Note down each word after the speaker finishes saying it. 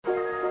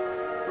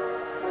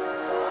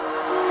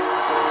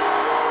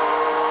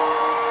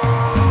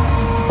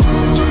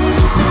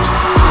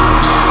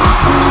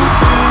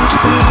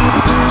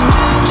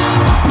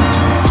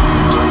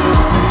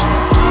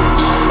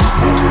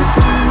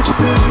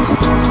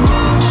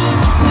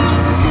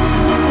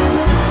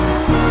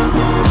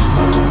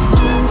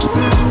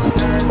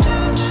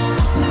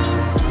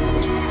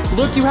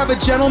look, you have a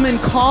gentleman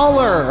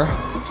caller.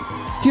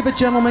 You have a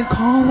gentleman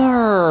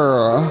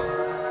caller.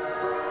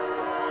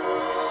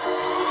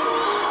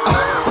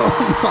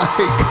 Oh my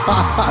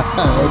God.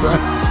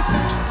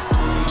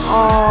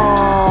 Oh.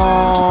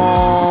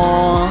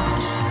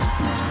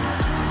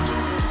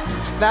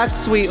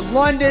 That's sweet.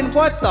 London,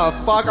 what the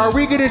fuck? Are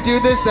we gonna do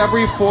this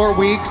every 4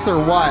 weeks or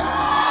what?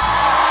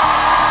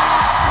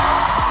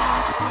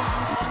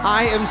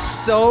 I am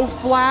so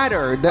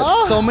flattered that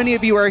so many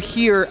of you are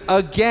here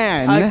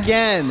again.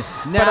 Again.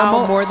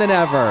 Now more than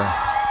ever.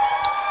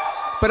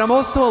 But I'm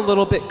also a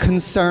little bit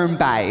concerned,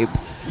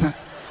 babes.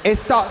 It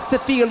starts to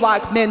feel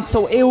like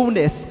mental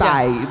illness,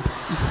 babes.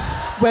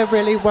 We're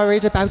really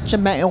worried about your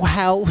mental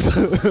health.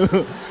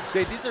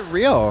 Yeah, these are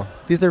real.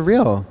 These are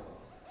real.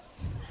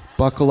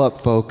 Buckle up,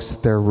 folks.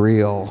 They're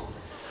real.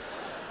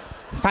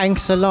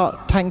 Thanks a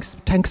lot.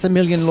 Thanks a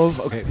million, love.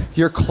 Okay.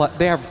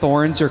 They have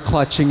thorns. You're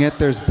clutching it.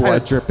 There's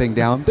blood dripping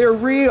down. They're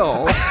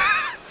real.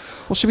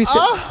 Well, should we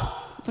sit?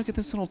 Look at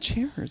this little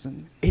chairs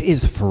and. It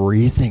is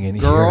freezing in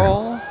here.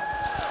 Girl.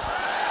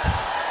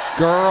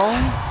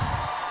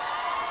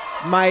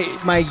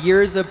 My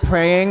years of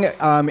praying,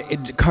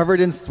 covered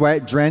in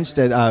sweat, drenched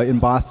in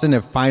Boston,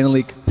 are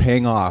finally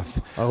paying off.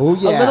 Oh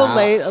yeah.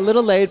 A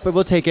little late, but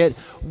we'll take it.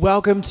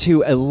 Welcome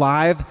to a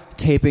live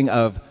taping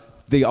of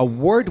the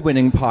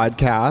award-winning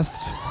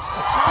podcast.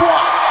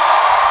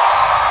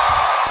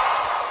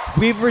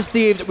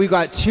 We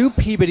got 2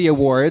 Peabody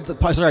Awards.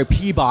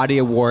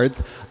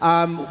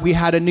 We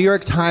had a New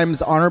York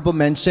Times honorable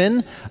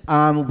mention.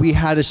 We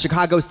had a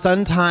Chicago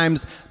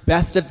Sun-Times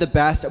Best of the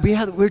Best.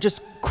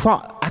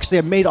 Actually,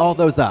 I made all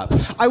those up.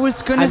 I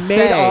was gonna say. I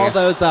made all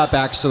those up,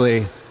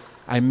 actually.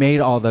 I made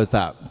all those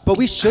up. But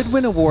we should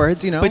win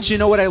awards, you know? But you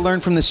know what I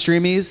learned from the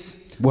Streamies?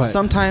 What?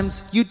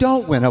 Sometimes you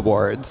don't win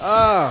awards.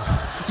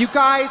 You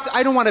guys,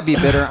 I don't want to be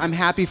bitter. I'm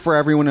happy for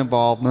everyone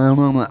involved.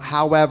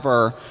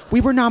 However,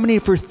 we were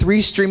nominated for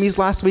 3 Streamies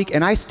last week,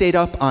 and I stayed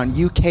up on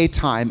UK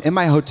time in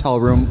my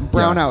hotel room,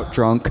 brownout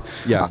drunk,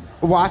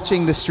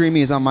 watching the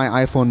Streamies on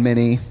my iPhone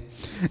mini.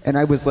 And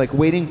I was like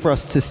waiting for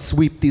us to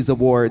sweep these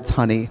awards,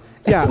 honey.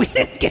 Yeah. We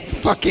didn't get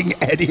fucking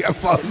any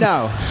of them.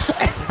 No.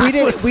 We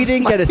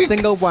didn't get a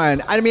single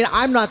one. I mean,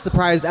 I'm not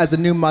surprised as a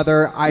new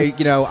mother.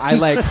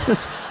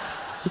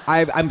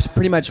 I'm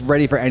pretty much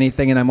ready for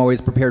anything, and I'm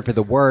always prepared for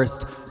the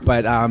worst.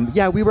 But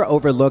we were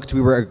overlooked, we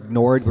were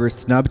ignored, we were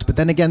snubbed. But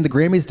then again, the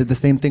Grammys did the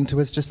same thing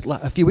to us just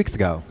a few weeks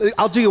ago.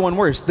 I'll do you one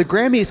worse. The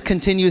Grammys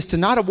continues to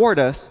not award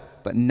us,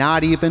 but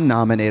not even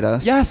nominate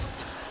us.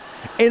 Yes.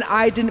 And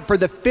I didn't, for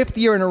the 5th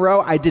year in a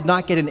row, I did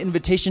not get an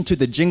invitation to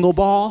the Jingle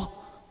Ball.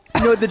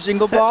 You know the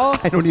Jingle Ball?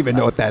 I don't even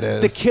know what that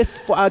is. The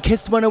Kiss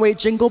 108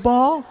 Jingle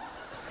Ball.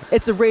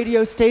 It's a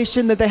radio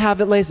station that they have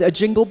that lays a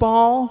jingle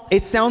ball.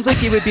 It sounds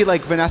like it would be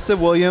like Vanessa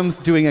Williams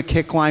doing a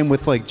kick line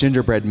with like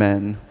gingerbread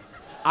men.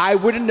 I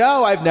wouldn't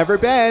know. I've never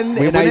been.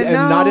 I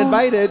am not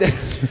invited.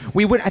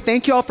 We would.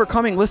 Thank you all for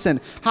coming. Listen,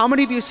 how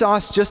many of you saw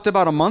us just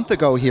about a month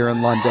ago here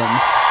in London?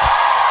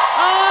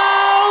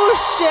 Oh,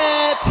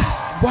 shit.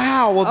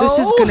 Wow. Well, this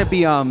is going to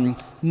be nothing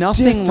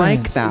different.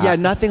 Like that. Yeah,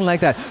 nothing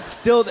like that.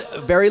 Still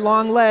very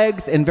long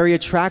legs and very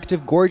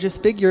attractive, gorgeous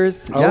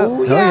figures.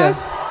 Oh, yes.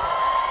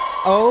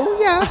 Oh,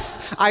 yes.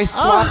 I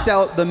swapped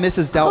out the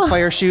Mrs.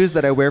 Doubtfire shoes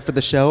that I wear for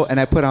the show, and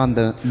I put on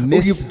the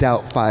Miss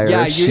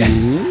Doubtfire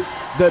shoes.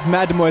 The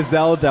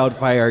Mademoiselle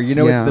Doubtfire. You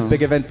know, it's the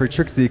big event for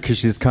Trixie because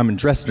she's come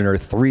dressed in her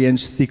 3-inch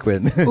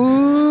sequin.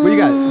 Ooh. What do you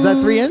got? Is that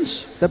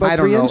 3-inch? I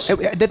don't know.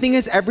 The thing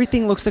is,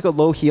 everything looks like a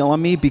low heel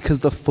on me because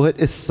the foot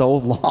is so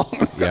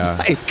long.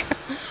 Yeah.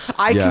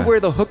 I can wear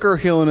the hooker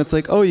heel, and it's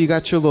like, oh, you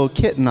got your little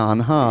kitten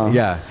on, huh?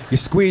 Yeah. You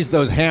squeeze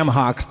those ham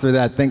hocks through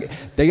that thing.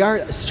 They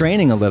are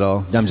straining a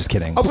little. No, I'm just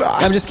kidding.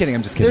 I'm just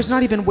kidding. There's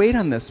not even weight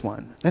on this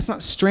one. That's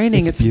not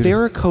straining. It's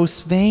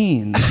varicose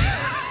veins.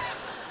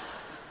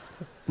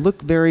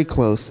 Look very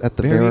close at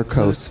the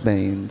varicose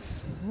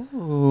veins.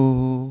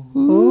 Ooh.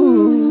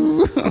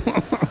 Ooh.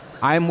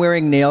 I'm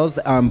wearing nails,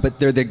 but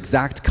they're the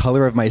exact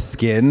color of my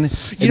skin,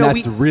 and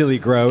that's really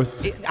gross.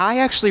 I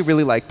actually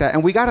really like that,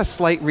 and we got a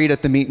slight read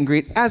at the meet and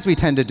greet, as we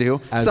tend to do.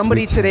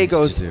 Somebody today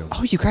goes,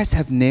 oh, you guys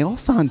have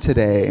nails on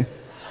today.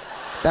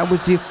 That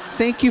was you.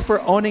 Thank you for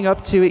owning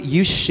up to it,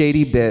 you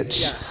shady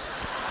bitch. Yeah.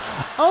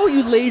 Oh,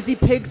 you lazy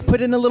pigs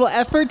put in a little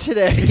effort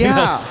today.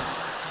 Yeah.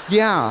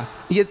 Yeah.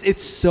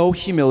 It's so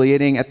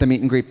humiliating at the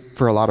meet and greet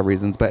for a lot of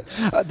reasons, but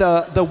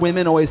the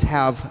women always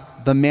have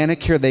the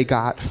manicure they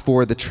got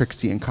for the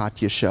Trixie and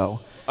Katya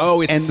show.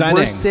 Oh, it's stunning. And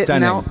we're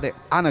sitting out there.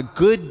 On a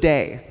good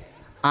day,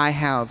 I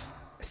have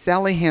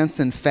Sally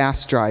Hansen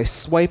Fast Dry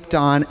swiped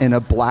on in a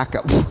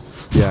blackout.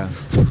 Yeah.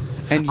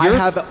 And I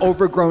have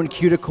overgrown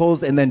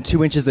cuticles and then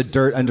 2 inches of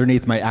dirt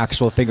underneath my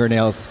actual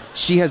fingernails.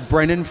 She has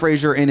Brendan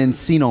Fraser in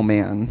Encino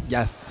Man.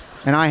 Yes.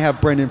 And I have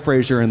Brendan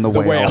Fraser in The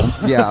Whale. Whale.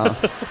 Yeah.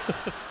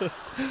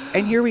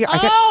 And here we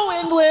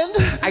are. England!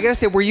 I gotta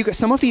say,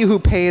 some of you who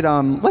paid,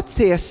 let's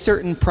say, a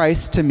certain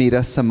price to meet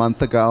us a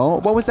month ago.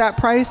 What was that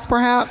price,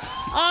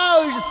 perhaps?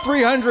 Oh,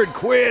 300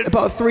 quid.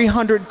 About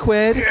 300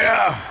 quid?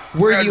 Yeah.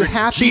 Were you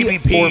happy or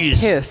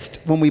pissed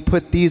when we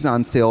put these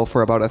on sale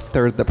for about a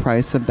third the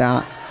price of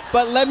that?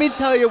 But let me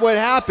tell you what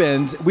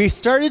happened. We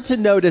started to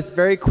notice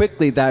very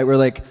quickly that we're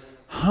like,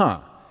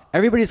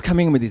 everybody's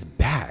coming in with these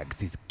bags,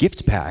 these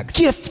gift bags.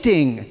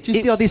 Gifting! Do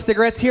you see all these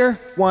cigarettes here?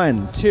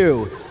 1,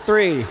 2,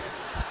 3,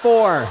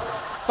 4,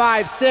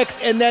 5, 6,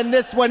 and then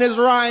this one is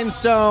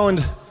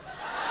rhinestoned.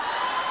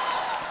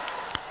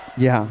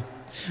 Yeah.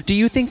 Do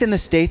you think in the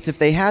States, if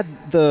they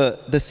had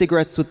the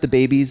cigarettes with the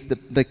babies,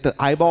 the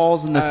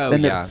eyeballs and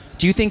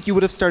do you think you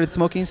would have started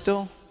smoking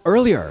still?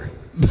 Earlier.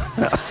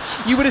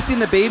 You would have seen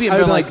the baby and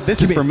been like,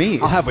 this is for me.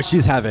 I'll have what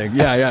she's having.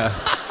 Yeah.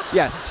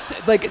 Yeah,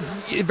 like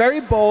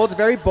very bold,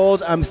 very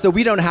bold. So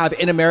we don't have,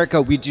 in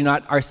America, we do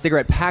not, our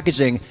cigarette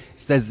packaging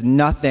says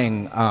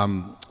nothing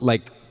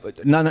like,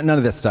 none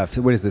of this stuff.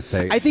 What does this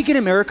say? I think in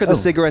America, the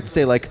cigarettes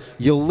say like,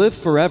 you'll live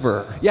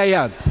forever.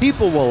 Yeah.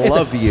 People will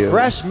love you.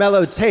 Fresh,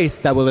 mellow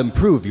taste that will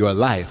improve your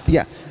life.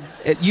 Yeah.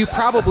 You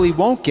probably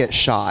won't get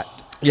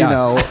shot, you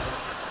know.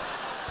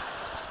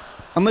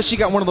 Unless you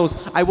got one of those.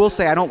 I will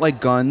say I don't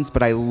like guns,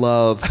 but I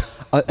love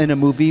in a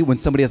movie when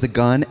somebody has a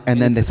gun and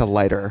then there's a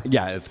lighter.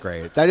 Yeah, it's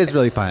great. That is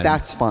really fun.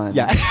 That's fun.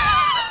 Yeah.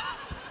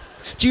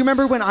 Do you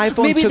remember when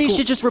iPhone Maybe they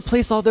should just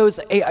replace all those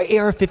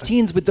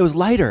AR-15s with those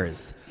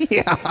lighters.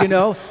 Yeah. You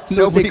know?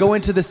 So they go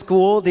into the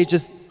school, they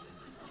just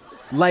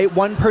light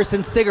one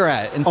person's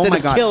cigarette instead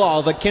of kill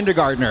all the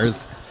kindergartners.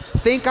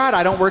 Thank God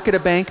I don't work at a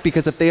bank,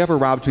 because if they ever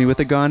robbed me with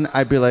a gun,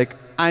 I'd be like,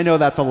 I know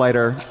that's a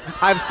lighter.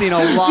 I've seen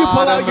a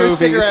lot of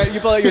movies. You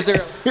pull out your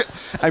cigarette.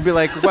 I'd be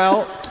like,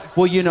 well,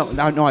 you know,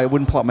 no, I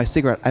wouldn't pull out my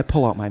cigarette. I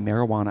pull out my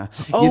marijuana.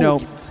 Oh. You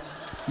know,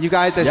 you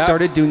guys, I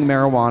started doing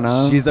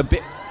marijuana. She's a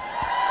bit.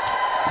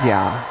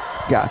 Yeah.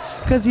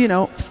 Because, you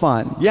know,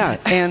 fun. Yeah.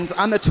 And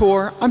on the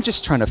tour, I'm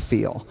just trying to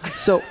feel.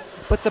 So,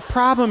 but the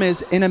problem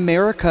is, in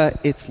America,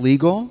 it's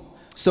legal.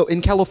 So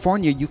in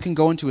California, you can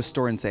go into a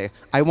store and say,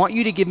 I want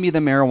you to give me the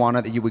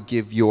marijuana that you would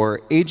give your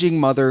aging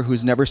mother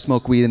who's never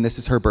smoked weed and this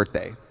is her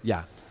birthday.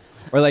 Yeah.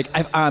 Or like,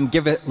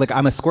 give it, like,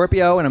 I'm a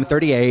Scorpio and I'm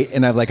 38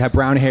 and I've have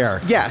brown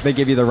hair. Yes. They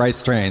give you the right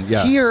strain.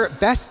 Yeah. Here,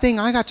 best thing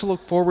I got to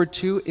look forward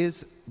to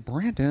is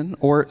Brandon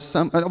or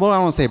I don't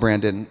want to say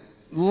Brandon.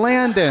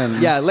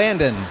 Landon. Yeah,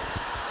 Landon.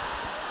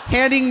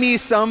 Handing me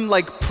some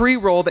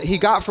pre-roll that he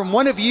got from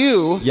one of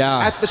you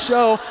at the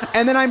show,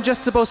 and then I'm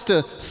just supposed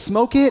to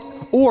smoke it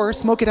or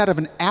smoke it out of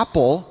an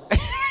apple.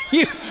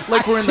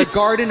 We're in the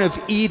Garden of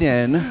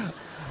Eden.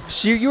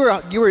 You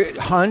were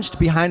hunched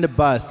behind a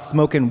bus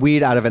smoking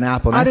weed out of an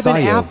apple. Out of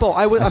an apple.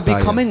 I'm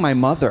becoming my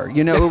mother.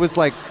 You know, it was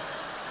like,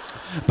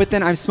 but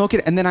then I'm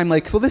smoking it, and then I'm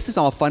like, well, this is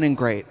all fun and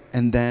great.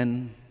 And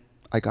then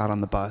I got on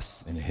the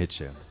bus. And it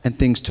hit you. And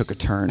things took a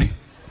turn.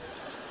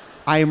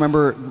 I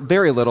remember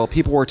very little.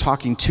 People were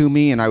talking to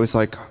me, and I was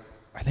like,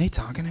 are they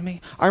talking to me?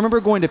 I remember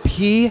going to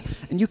pee,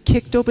 and you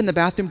kicked open the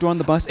bathroom door on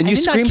the bus, and you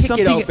screamed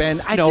something.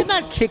 I did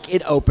not kick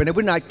it open. I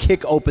would not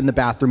kick open the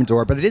bathroom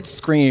door, but I did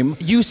scream.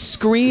 You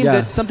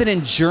screamed something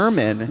in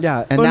German,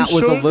 yeah, and that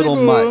was a little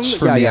much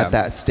for me at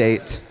that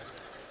state.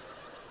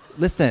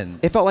 Listen.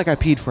 It felt like I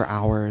peed for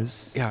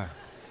hours. Yeah.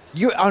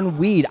 You're on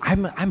weed.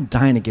 I'm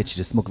dying to get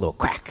you to smoke a little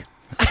crack.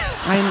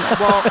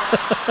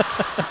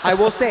 I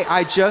will say,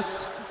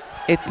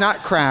 it's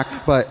not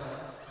crack, but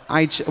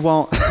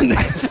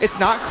it's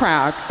not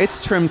crack.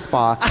 It's trim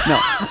spa. No,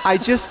 I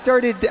just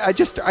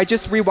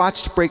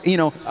rewatched You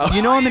know,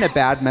 I'm in a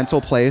bad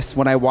mental place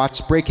when I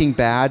watch Breaking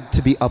Bad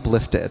to be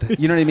uplifted.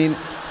 You know what I mean?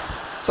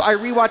 So I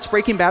rewatched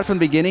Breaking Bad from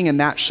the beginning, and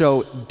that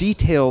show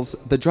details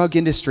the drug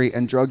industry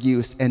and drug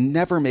use and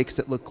never makes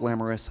it look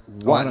glamorous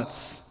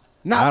once.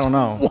 I don't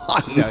know.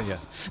 Once. Yeah.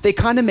 They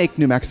kind of make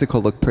New Mexico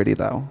look pretty,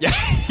 though. Yeah.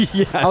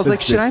 I was like,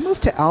 should I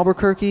move to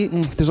Albuquerque?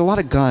 There's a lot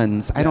of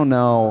guns. I don't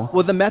know.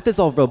 Well, the meth is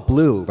all real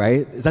blue,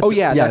 right?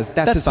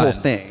 That's his whole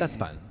thing. That's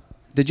fun.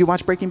 Did you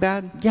watch Breaking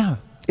Bad? Yeah.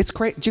 It's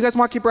great. Did you guys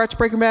watch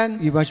Breaking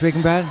Bad? You watch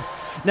Breaking Bad?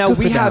 Now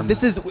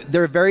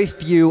there are very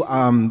few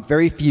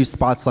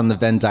spots on the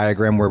Venn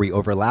diagram where we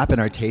overlap in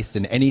our taste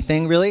in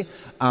anything, really.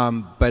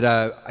 But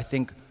I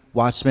think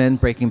Watchmen,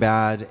 Breaking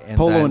Bad, and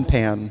Polo and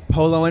Pan.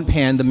 Polo and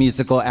Pan, the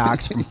musical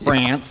act from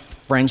France,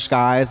 French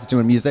guys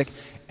doing music,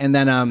 and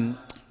then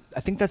I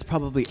think that's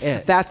probably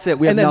it. That's it.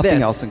 We have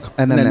nothing else.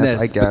 And then this,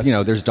 I guess.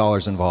 But, there's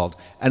dollars involved.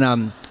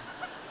 And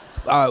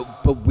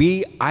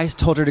I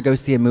told her to go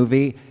see a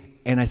movie,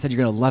 and I said,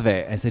 you're gonna love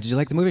it. And I said, did you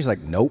like the movie? She's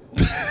like, nope.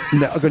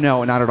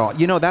 No, not at all.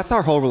 That's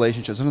our whole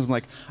relationship. Sometimes I'm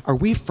like, are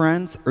we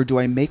friends, or do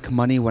I make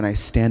money when I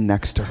stand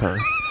next to her?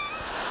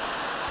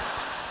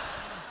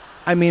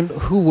 I mean,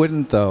 who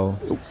wouldn't, though?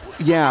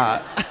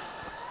 Yeah.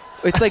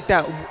 It's like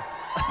that.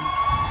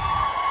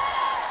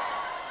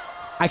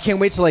 I can't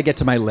wait till I get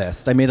to my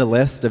list. I made a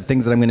list of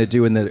things that I'm going to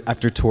do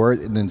after tour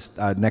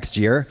next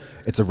year.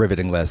 It's a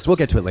riveting list. We'll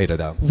get to it later,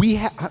 though.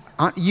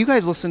 You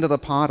guys listen to the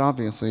pod,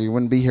 obviously. You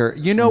wouldn't be here.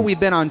 We've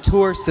been on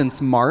tour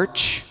since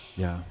March.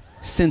 Yeah.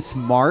 Since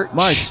March.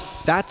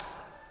 That's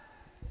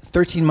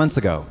 13 months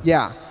ago.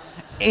 Yeah.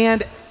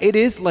 And it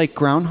is like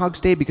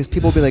Groundhog's Day because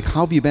people will be like,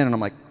 how have you been? And I'm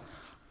like,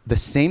 the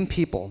same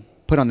people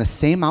put on the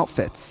same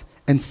outfits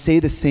and say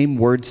the same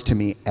words to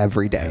me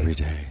every day. Every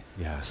day,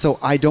 yeah. So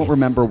I don't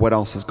remember what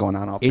else is going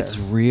on out there. It's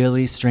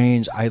really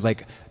strange.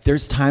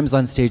 There's times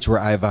on stage where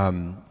I've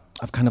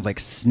kind of like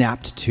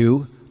snapped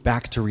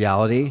back to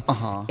reality.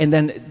 And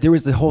then there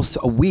was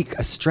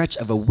a stretch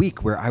of a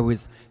week where I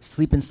was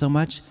sleeping so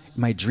much,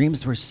 my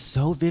dreams were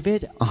so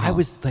vivid. I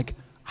was like,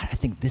 I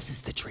think this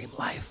is the dream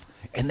life.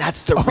 And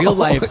that's the real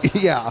life.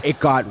 Yeah.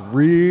 It got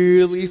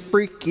really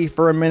freaky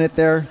for a minute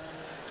there.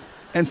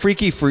 And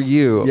freaky for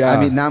you. Yeah. I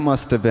mean, that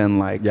must have been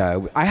like... Yeah.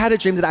 I had a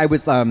dream that I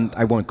was,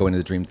 I won't go into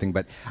the dream thing,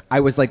 but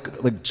I was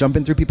like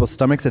jumping through people's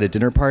stomachs at a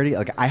dinner party.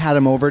 Like I had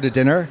them over to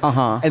dinner.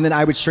 And then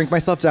I would shrink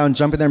myself down,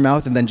 jump in their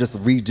mouth, and then just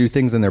redo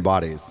things in their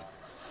bodies.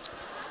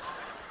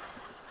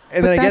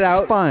 And then I get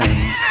out. That's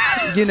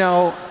fun. You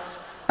know,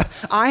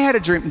 I had a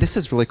dream. This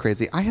is really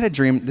crazy. I had a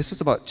dream. This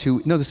was about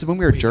this is when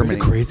we were in Germany.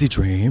 You had a crazy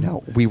dream?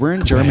 No, we were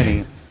in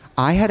Germany.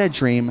 I had a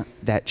dream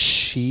that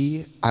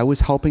I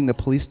was helping the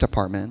police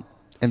department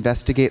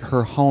investigate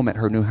her home at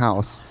her new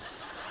house.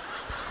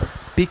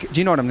 Do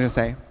you know what I'm going to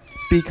say?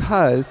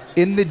 Because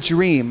in the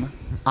dream,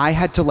 I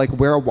had to like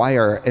wear a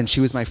wire and she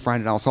was my friend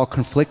and I was all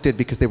conflicted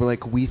because they were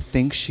like, we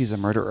think she's a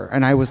murderer.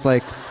 And I was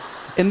like,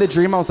 in the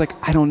dream, I was like,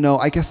 I don't know.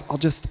 I guess I'll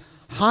just,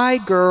 hi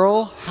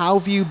girl, how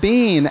have you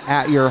been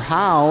at your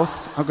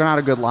house? I'm not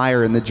a good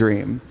liar in the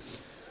dream.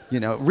 You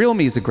know, real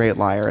me is a great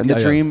liar. In the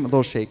dream, a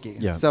little shaky.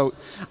 Yeah. So,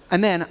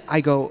 and then I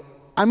go,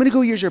 I'm going to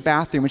go use your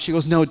bathroom. And she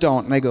goes, no,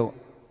 don't. And I go,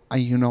 I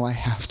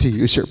have to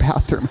use your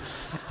bathroom.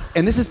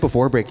 And this is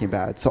before Breaking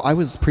Bad, so I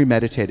was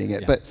premeditating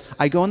it. Yeah. But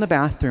I go in the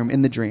bathroom,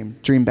 in the dream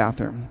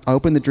bathroom. I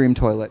open the dream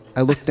toilet.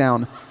 I look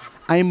down.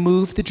 I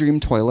move the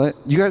dream toilet.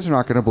 You guys are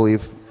not going to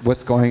believe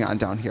what's going on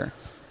down here.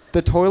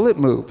 The toilet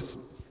moves.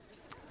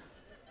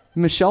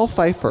 Michelle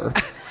Pfeiffer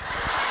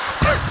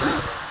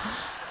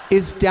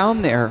is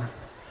down there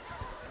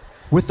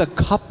with a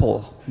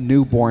couple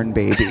newborn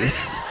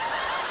babies.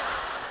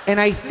 And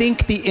I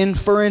think the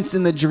inference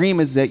in the dream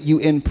is that you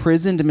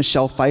imprisoned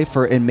Michelle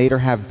Pfeiffer and made her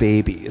have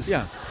babies.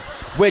 Yeah.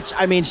 Which,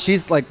 I mean,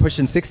 she's like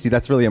pushing 60.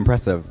 That's really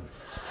impressive.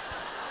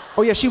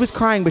 Oh, yeah, she was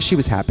crying, but she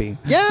was happy.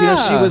 Yeah. You know,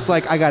 she was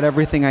like, I got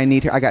everything I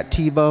need here. I got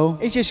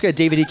TiVo. And she got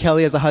David E.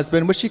 Kelly as a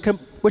husband. What's she got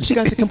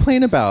to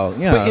complain about?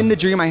 Yeah. But in the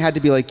dream, I had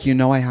to be like,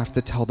 I have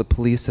to tell the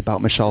police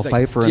about Michelle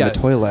Pfeiffer in the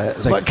toilet.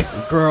 It's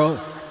like,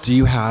 girl, do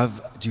you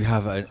have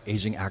an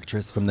aging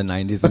actress from the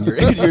 90s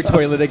in your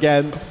toilet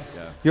again?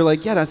 You're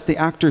like, yeah, that's the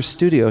actor's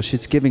studio.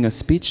 She's giving a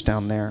speech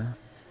down there.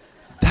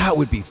 That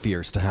would be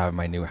fierce to have in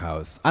my new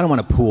house. I don't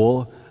want a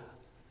pool.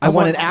 I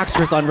want an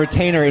actress on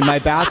retainer in my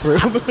bathroom.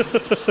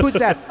 Who's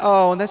that?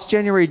 Oh, that's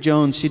January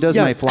Jones. She does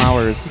my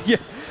flowers. Yeah.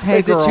 Hey,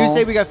 Is it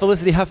Tuesday? We got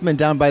Felicity Huffman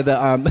down by the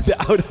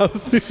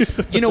outhouse.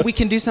 We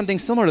can do something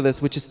similar to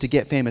this, which is to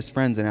get famous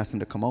friends and ask them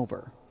to come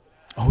over.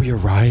 Oh, you're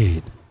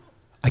right.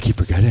 I keep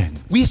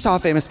forgetting. We saw a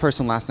famous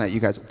person last night, you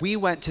guys. We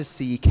went to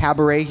see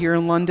Cabaret here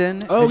in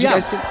London. Oh,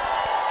 yeah.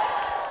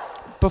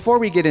 Before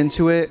we get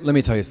into it, let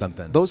me tell you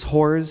something. Those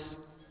whores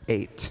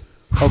ate.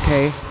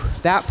 Okay?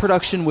 That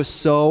production was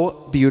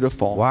so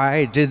beautiful.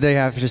 Why did they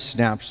have to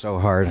snap so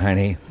hard,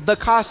 honey? The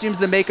costumes,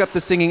 the makeup,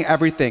 the singing,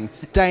 everything.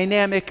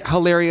 Dynamic,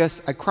 hilarious,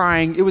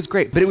 crying. It was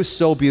great, but it was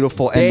so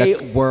beautiful. They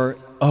were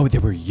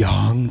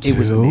young, too. It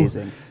was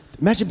amazing.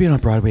 Imagine being on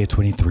Broadway at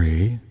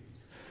 23.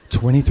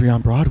 23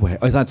 on Broadway.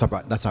 Oh,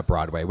 that's not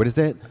Broadway. What is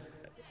it?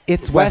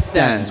 It's West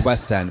End,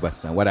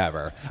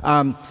 whatever.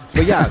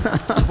 But yeah,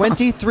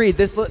 23.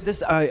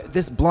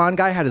 This blonde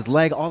guy had his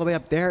leg all the way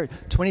up there.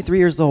 23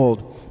 years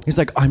old. He's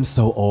like, I'm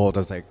so old. I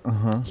was like,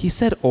 He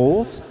said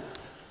old?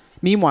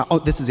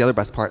 Meanwhile, this is the other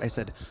best part. I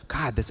said,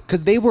 God,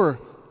 because they were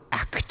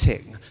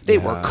acting. They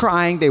were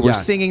crying. They were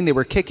singing. They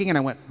were kicking. And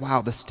I went,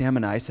 wow, the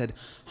stamina. I said,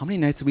 how many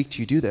nights a week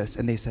do you do this?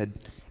 And they said,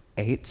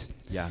 8.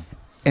 Yeah.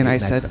 And I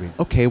said,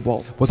 okay,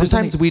 well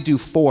sometimes we do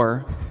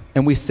 4,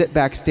 and we sit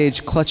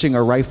backstage clutching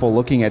a rifle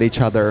looking at each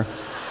other.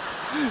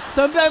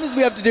 Sometimes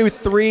we have to do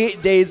 3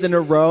 days in a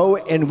row,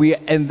 and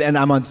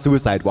I'm on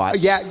suicide watch.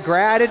 Yeah,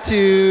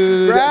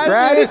 gratitude.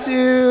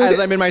 As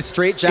I'm in my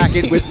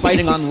straitjacket with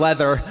fighting on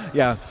leather.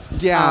 Yeah.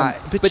 Yeah.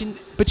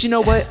 But you know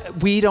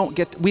what? We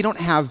don't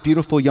have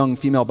beautiful young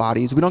female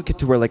bodies. We don't get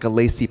to wear like a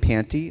lacy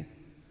panty.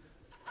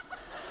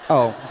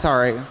 Oh,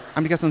 sorry.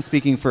 I guess I'm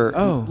speaking for...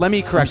 Oh. Let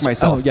me correct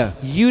myself. Oh, yeah.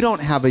 You don't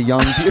have a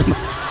young...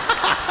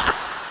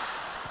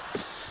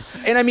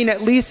 And I mean,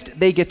 at least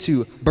they get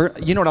to burn...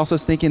 You know what else I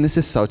was thinking? This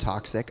is so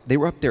toxic. They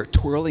were up there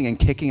twirling and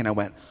kicking, and I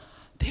went,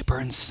 they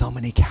burn so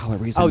many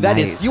calories a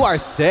night. You are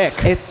sick.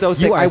 It's so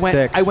sick.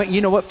 Sick. I went, you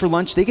know what? For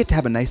lunch, they get to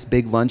have a nice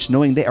big lunch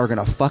knowing they are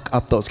going to fuck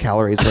up those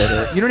calories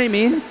later. You know what I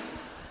mean?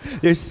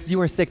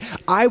 You are sick.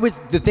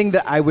 The thing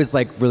that I was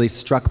like really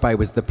struck by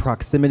was the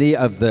proximity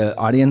of the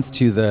audience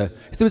to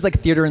it was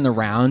like theater in the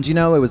round, It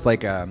was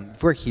like,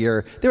 we're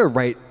here. We were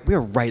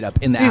right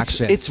up in the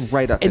action. It's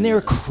right up. And they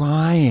were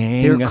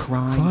crying. They're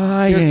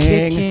crying.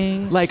 They're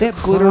kicking. Like they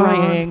have glitter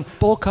on.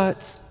 Bowl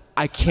cuts.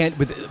 I can't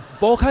with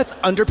bowl cuts,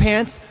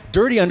 underpants,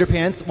 dirty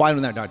underpants. Well,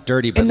 they're not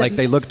dirty, but like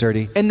they look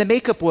dirty. And the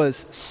makeup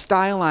was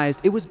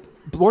stylized. It was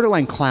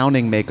borderline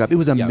clowning makeup. It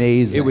was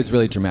amazing. It was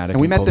really dramatic.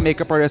 And we met the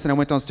makeup artist, and I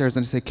went downstairs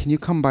and I said, "Can you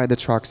come by the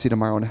Troxy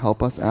tomorrow and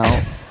help us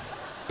out,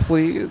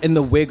 please?" In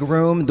the wig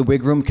room,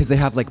 because they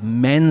have like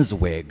men's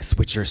wigs,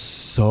 which are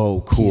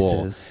so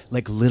cool. Pieces.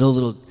 Like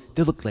little,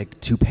 they look like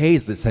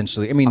toupees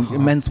essentially. I mean, a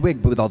men's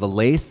wig, but with all the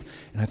lace.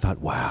 And I thought,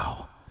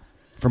 wow,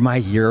 for my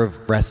year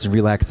of rest and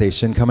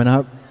relaxation coming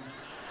up,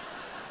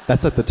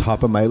 that's at the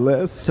top of my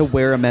list. To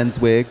wear a men's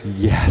wig.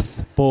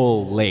 Yes,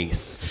 full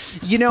lace.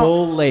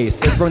 Full lace.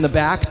 And from the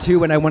back too,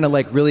 when I want to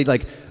like really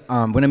like,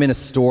 when I'm in a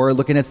store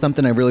looking at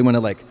something, I really want to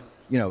like,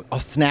 I'll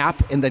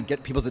snap and then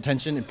get people's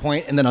attention and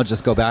point, and then I'll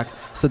just go back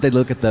so they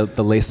look at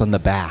the lace on the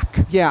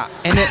back. Yeah,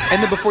 and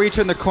then before you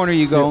turn the corner,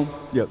 you go,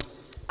 Yep.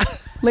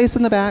 Lace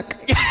in the back.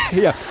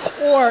 Yeah.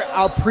 Or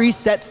I'll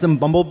preset some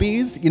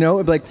bumblebees, and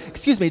be like,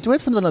 excuse me, do I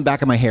have something on the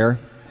back of my hair?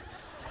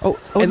 And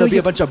there'll be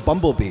a bunch of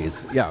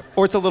bumblebees. Yeah.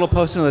 Or it's a little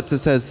poster that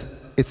says,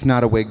 "It's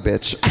not a wig,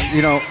 bitch."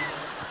 You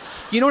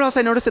know what else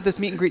I noticed at this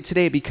meet and greet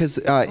today? Because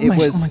it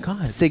was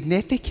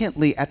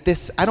significantly at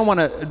this, I don't want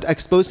to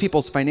expose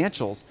people's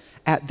financials,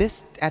 at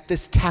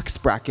this tax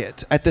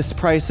bracket, at this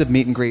price of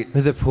meet and greet.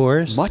 With the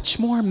poors? Much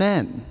more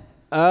men.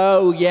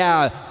 Oh,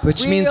 yeah.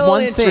 Which means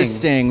one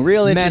thing.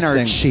 Real interesting.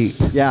 Men are cheap.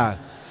 Yeah.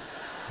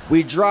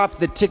 We dropped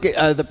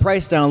the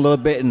price down a little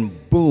bit,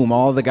 and boom,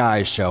 all the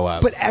guys show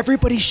up. But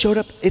everybody showed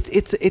up.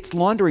 It's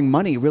laundering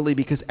money, really,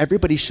 because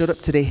everybody showed up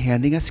today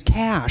handing us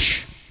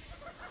cash.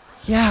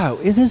 Yeah,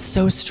 isn't it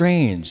so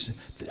strange?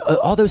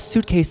 All those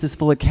suitcases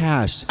full of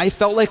cash. I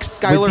felt like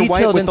Skylar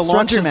White with the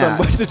laundromat. On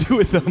what to do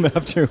with them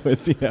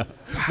afterwards. Yeah.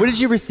 What did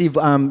you receive?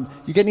 You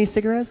get any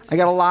cigarettes? I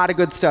got a lot of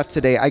good stuff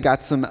today. I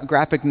got some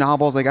graphic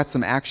novels. I got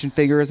some action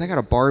figures. I got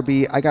a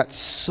Barbie. I got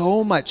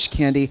so much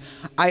candy.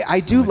 I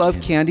do love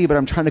candy, but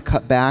I'm trying to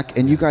cut back,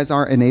 and you guys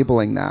aren't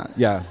enabling that.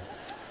 Yeah.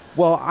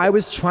 Well, I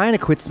was trying to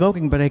quit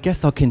smoking, but I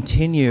guess I'll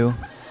continue.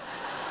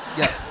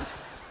 Yeah.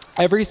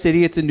 Every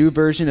city, it's a new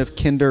version of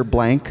Kinder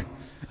blank.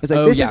 It's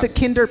like, this is a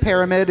Kinder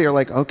Pyramid. You're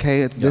like,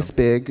 okay, it's this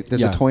big.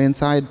 There's a toy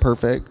inside.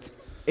 Perfect.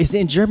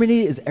 In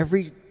Germany, is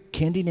every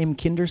candy named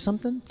Kinder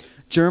something?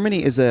 Germany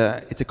it's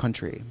a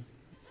country.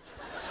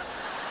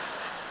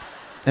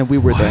 And we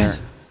were there.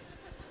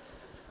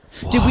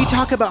 Whoa. Did we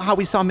talk about how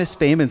we saw Miss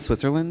Fame in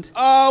Switzerland?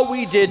 Oh,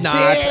 we did not.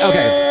 Bitch!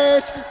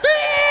 Okay.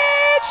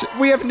 Bitch!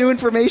 We have new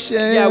information.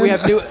 Yeah, we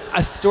have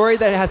a story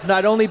that has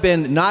not only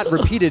been not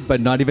repeated,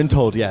 but not even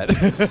told yet.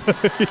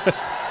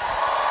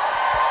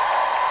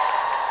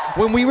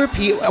 When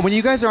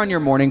you guys are on your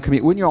morning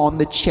commute, when you're on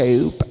the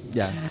tube,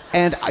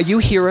 and you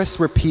hear us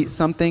repeat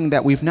something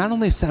that we've not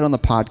only said on the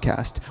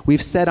podcast,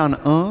 we've said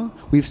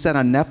we've said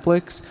on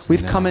Netflix,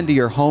 we've come into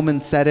your home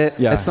and said it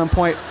at some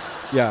point.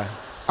 Yeah.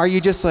 Are you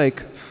just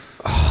like,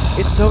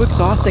 it's so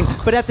exhausting,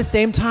 but at the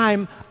same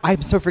time,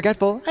 I'm so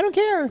forgetful. I don't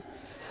care.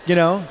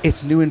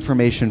 It's new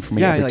information for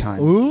me every time.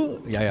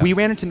 Ooh. Yeah. We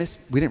ran into Miss.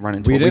 We didn't run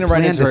into her. We didn't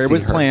run into her. It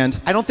was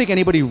planned. I don't think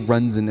anybody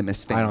runs into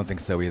Miss Fame. I don't think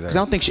so either. Because I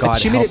don't think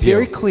she made it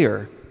very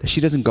clear that she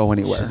doesn't go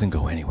anywhere. She doesn't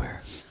go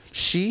anywhere.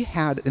 She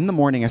had, in the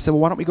morning, I said, well,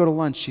 why don't we go to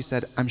lunch? She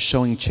said, I'm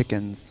showing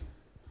chickens.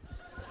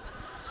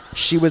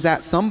 She was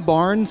at some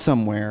barn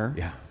somewhere.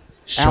 Yeah.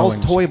 Al's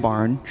Toy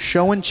Barn,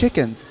 showing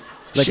chickens.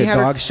 Like a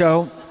dog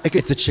show?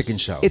 It's a chicken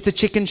show. It's a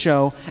chicken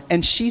show.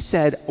 And she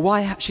said,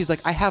 well, she's like,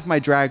 I have my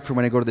drag for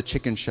when I go to the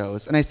chicken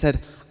shows. And I said,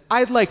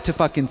 I'd like to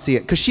fucking see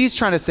it. Because she's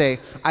trying to say,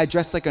 I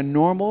dress like a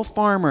normal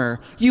farmer.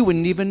 You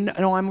wouldn't even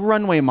know I'm a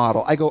runway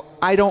model. I go,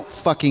 I don't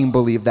fucking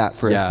believe that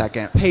for a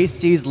second.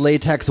 Pasties,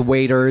 latex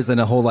waders, and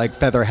a whole like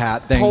feather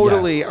hat thing.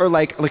 Totally. Yeah. Or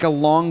like a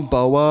long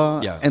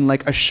boa and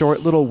like a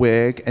short little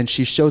wig. And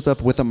she shows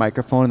up with a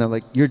microphone and they're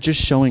like, you're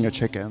just showing a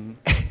chicken.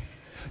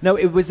 No,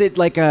 was it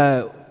like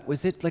a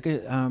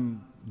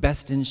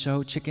best in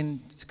show chicken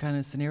kind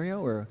of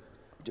scenario? Or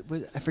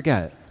I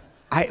forget.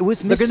 It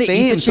was Miss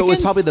Fame, so it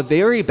was probably the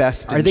very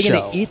best in show. Are they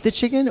going to eat the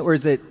chicken, or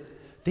is it...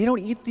 They don't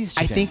eat these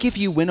chickens. I think if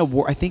you win a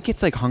war... I think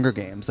it's like Hunger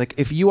Games. Like,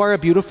 if you are a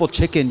beautiful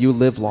chicken, you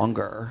live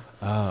longer.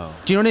 Oh.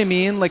 Do you know what I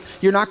mean? Like,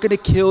 you're not going to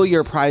kill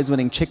your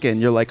prize-winning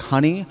chicken. You're like,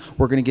 honey,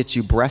 we're going to get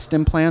you breast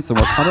implants, and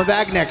we're coming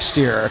back next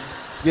year.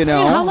 You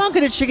know? I mean, how long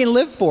could a chicken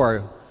live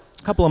for?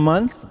 A couple of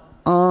months?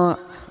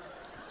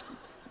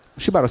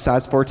 She's about a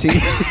size 14.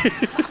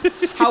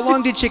 How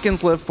long do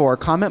chickens live for?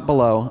 Comment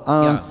below.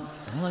 How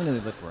long do they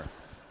live for?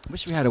 I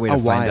wish we had a way to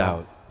find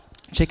out.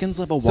 Chickens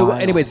live a while. So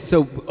anyways,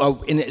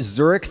 in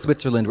Zurich,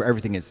 Switzerland, where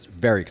everything is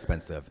very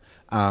expensive.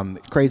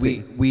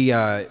 Crazy.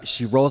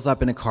 She rolls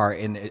up in a car,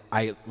 and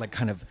I like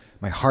kind of,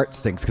 my heart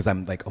sinks because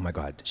I'm like, oh my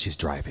God, she's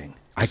driving.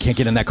 I can't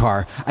get in that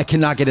car. I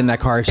cannot get in that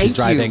car if she's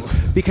driving.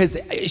 Because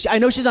I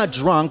know she's not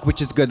drunk,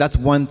 which is good. That's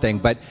one thing.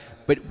 But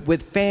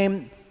with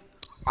Fame,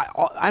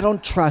 I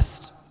don't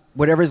trust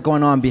whatever's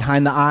going on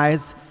behind the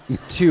eyes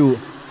to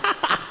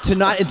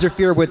not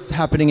interfere with what's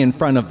happening in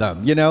front of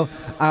them, you know?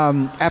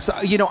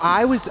 Absolutely. You know,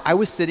 I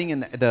was sitting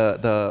in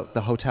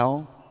the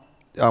hotel.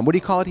 What do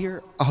you call it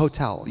here? A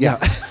hotel. Yeah.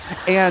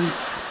 And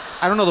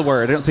I don't know the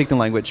word. I don't speak the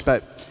language,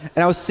 but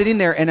And I was sitting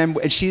there, and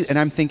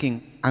I'm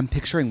thinking, I'm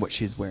picturing what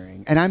she's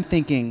wearing, and I'm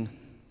thinking,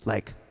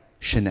 like,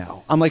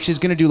 Chanel. I'm like, she's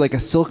gonna do like a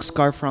silk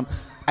scarf from.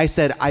 I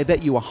said, I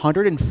bet you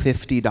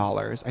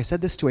 $150. I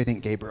said this to, I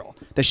think, Gabriel,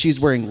 that she's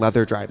wearing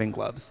leather driving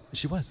gloves.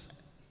 She was.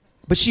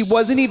 But she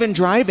wasn't even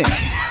driving.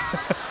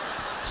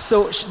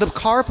 So the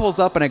car pulls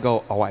up and I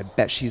go, oh, I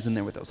bet she's in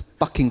there with those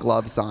fucking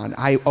gloves on.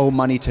 I owe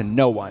money to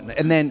no one.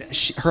 And then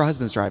her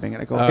husband's driving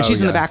and I go, and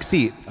she's in the back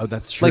seat. Oh,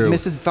 that's true. Like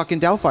Mrs. fucking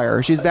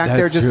Doubtfire. She's back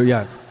there just. True,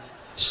 yeah.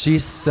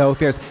 She's so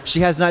fierce. She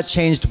has not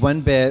changed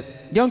one bit.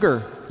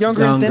 Younger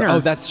and thinner.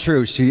 Oh, that's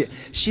true. She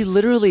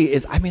literally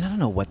is. I mean, I don't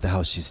know what the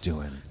hell she's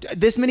doing.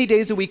 This many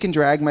days a week in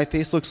drag, my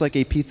face looks like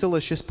a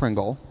Pizzalicious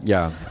Pringle.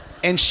 Yeah.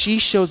 And she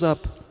shows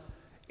up.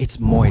 It's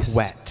moist.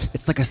 Wet.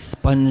 It's like a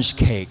sponge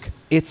cake.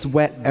 It's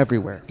wet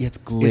everywhere. It's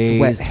glazed.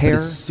 It's wet hair.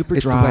 But it's super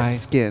it's dry. Wet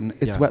skin.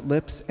 It's wet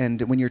lips.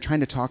 And when you're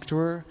trying to talk to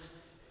her,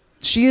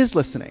 she is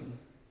listening.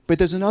 But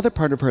there's another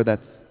part of her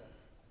that's.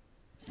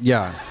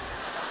 Yeah.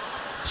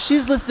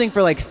 She's listening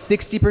for like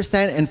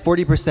 60% and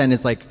 40%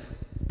 is like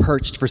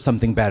perched for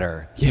something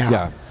better.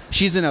 Yeah.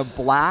 She's in a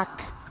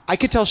black. I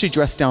could tell she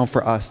dressed down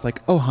for us.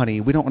 Like, oh, honey,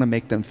 we don't want to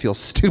make them feel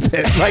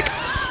stupid. Like,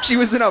 she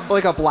was in a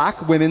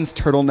black women's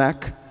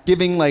turtleneck,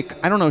 giving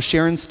like, I don't know,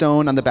 Sharon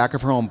Stone on the back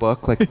of her own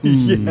book. Like,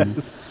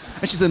 yes.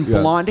 And she's in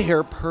blonde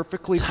hair,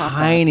 perfectly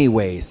tiny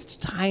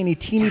waist, teeny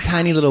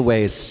tiny little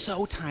waist,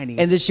 so tiny.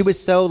 And then she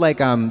was so like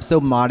so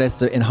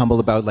modest and humble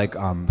about like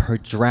her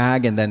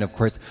drag. And then of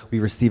course we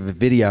receive a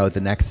video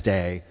the next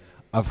day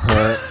of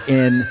her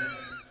in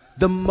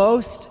the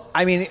most.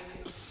 I mean,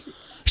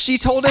 she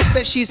told us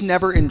that she's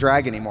never in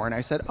drag anymore, and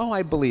I said, "Oh,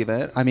 I believe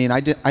it. I mean,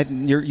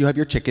 you have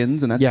your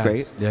chickens, and that's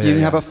great. You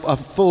have a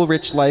full,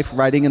 rich life,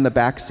 riding in the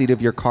back seat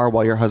of your car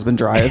while your husband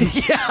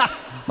drives,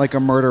 like a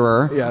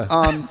murderer."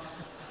 Yeah.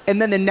 And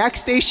then the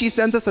next day, she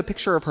sends us a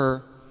picture of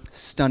her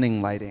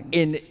stunning lighting.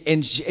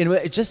 In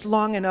just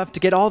long enough to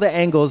get all the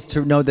angles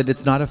to know that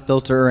it's not a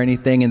filter or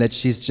anything, and that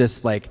she's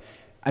just like,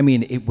 I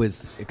mean, it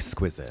was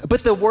exquisite.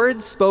 But the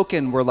words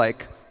spoken were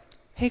like,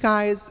 hey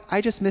guys,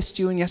 I just missed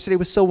you, and yesterday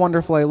was so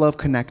wonderful, I love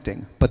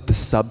connecting. But the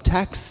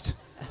subtext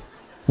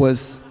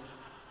was,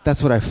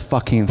 that's what I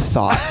fucking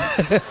thought.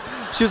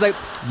 She was like,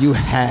 you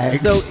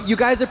hags. So you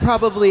guys are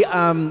probably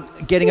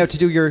getting out to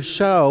do your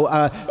show.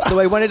 So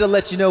I wanted to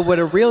let you know what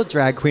a real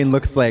drag queen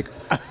looks like.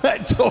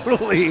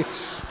 Totally.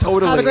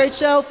 Have a great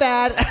show,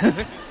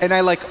 Fat. And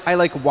I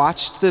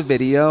watched the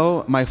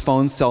video, my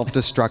phone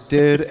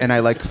self-destructed, and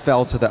I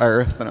fell to the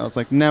earth, and I was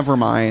like, never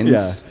mind.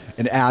 Yeah.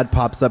 An ad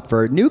pops up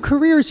for new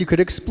careers you could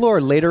explore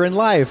later in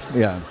life.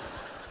 Yeah.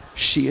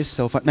 She is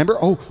so fun. Remember?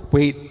 Oh,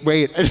 wait.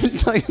 I didn't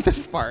tell you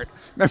this part.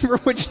 Remember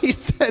what she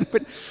said?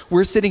 But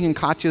we're sitting in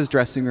Katya's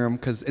dressing room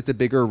because it's a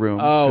bigger room.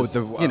 Oh,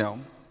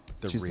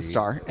 she's the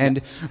star.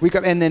 And we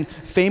come, and then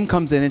Fame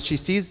comes in and she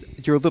sees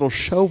your little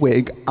show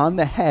wig on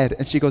the head,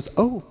 and she goes,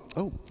 "Oh,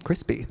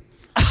 crispy."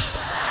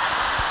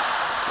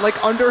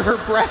 Like under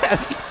her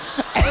breath.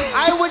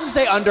 I wouldn't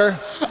say under.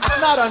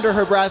 Not under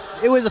her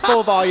breath. It was a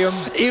full volume.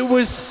 It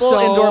was full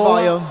indoor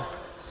volume.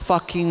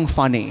 Fucking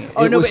funny.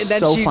 Oh, no, but then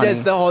so she funny.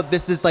 does the whole,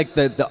 this is like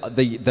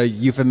the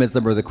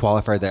euphemism or the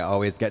qualifier they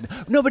always get.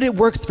 No, but it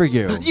works for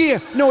you. Yeah,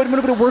 no,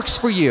 but it works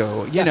for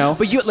you, you know.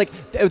 But you,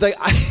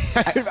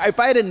 if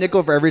I had a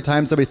nickel for every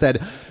time somebody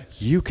said,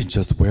 you can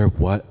just wear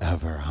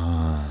whatever,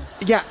 huh?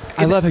 Yeah.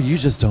 I love how you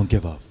just don't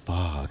give a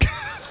fuck.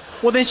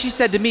 Well, then she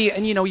said to me,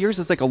 and yours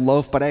is like a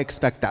loaf, but I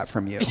expect that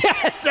from you.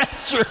 Yes,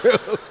 that's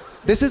true.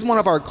 This is one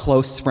of our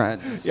close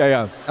friends.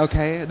 Yeah.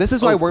 Okay? This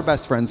is why we're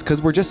best friends,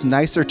 because we're just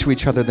nicer to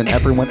each other than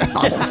everyone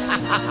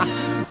else.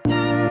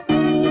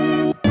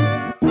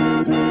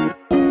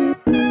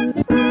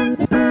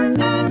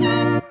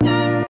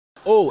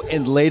 Oh,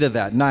 and later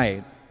that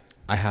night,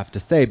 I have to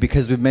say,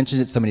 because we've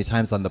mentioned it so many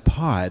times on the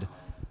pod,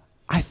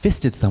 I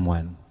fisted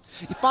someone.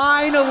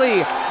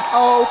 Finally!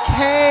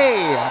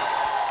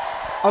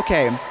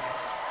 Okay.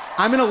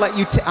 I'm gonna let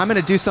you. I'm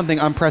gonna do something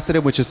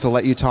unprecedented, which is to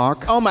let you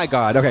talk. Oh my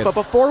God! Okay. But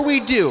before we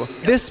do,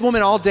 this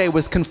woman all day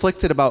was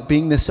conflicted about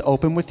being this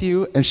open with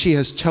you, and she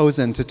has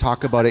chosen to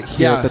talk about it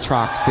here at the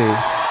Troxy.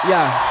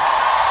 Yeah.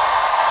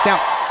 Now,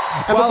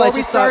 and before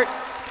we start,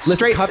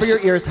 cover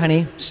your ears,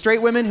 honey.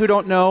 Straight women who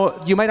don't know,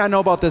 you might not know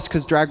about this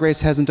because Drag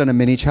Race hasn't done a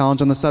mini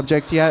challenge on the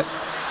subject yet.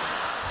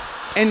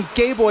 And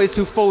gay boys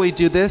who fully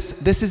do this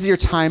is your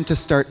time to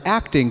start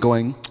acting.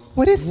 Going,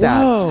 what is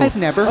that? Whoa. I've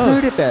never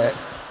heard of it.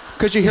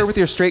 Because you're here with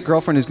your straight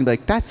girlfriend who's going to be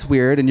like, that's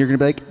weird. And you're going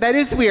to be like, that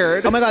is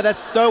weird. Oh my God,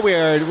 that's so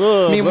weird.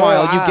 Whoa,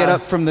 Meanwhile, you get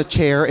up from the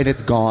chair and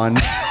it's gone.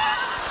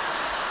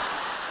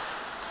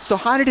 So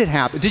how did it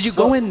happen? Did you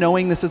go in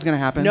knowing this was going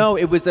to happen? No,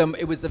 it was a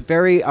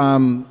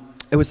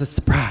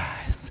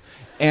surprise.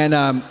 And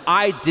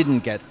I didn't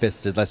get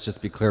fisted, let's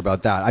just be clear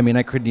about that. I mean,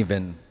 I couldn't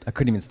even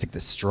stick the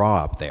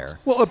straw up there.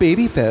 Well, a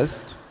baby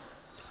fist.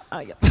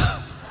 Yeah.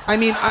 I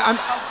mean,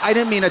 I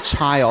didn't mean a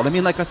child. I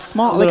mean like a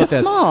small.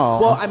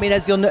 Well, I mean,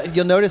 as you'll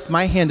notice,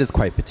 my hand is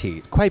quite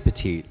petite.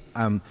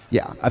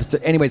 Yeah.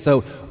 Anyway,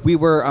 so we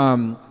were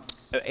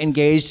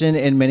engaged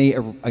in many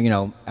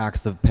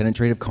acts of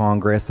penetrative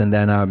congress, and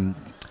then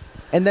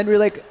we were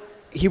like,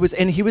 he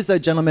was a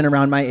gentleman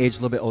around my age, a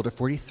little bit older,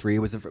 43. It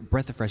was a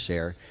breath of fresh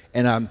air,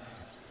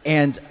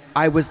 and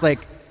I was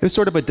like, it was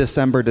sort of a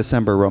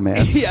December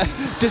romance. yeah,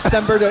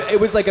 it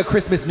was like a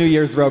Christmas New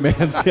Year's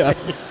romance. Yeah.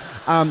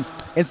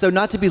 And so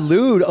not to be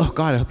lewd. Oh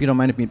God, I hope you don't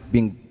mind me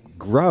being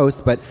gross,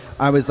 but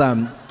I was,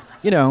 I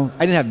didn't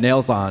have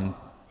nails on,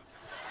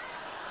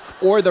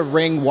 or the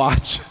ring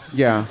watch.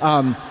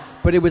 Yeah.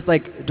 But it was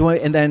like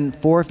doing, and then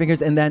 4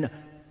 fingers, and then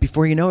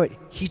before you know it,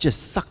 he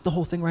just sucked the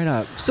whole thing right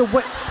up. So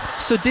what?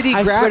 So did he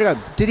I swear to God.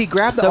 Did he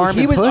grab the So arm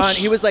he and was push?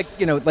 he was like,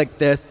 like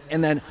this,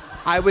 and then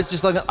I was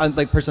just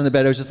like person on the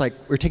bed. I was just like,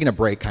 we're taking a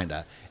break,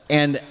 kinda,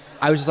 and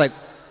I was just like,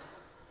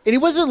 and he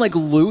wasn't like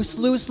loose.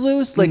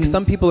 Like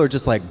some people are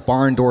just like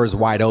barn doors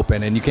wide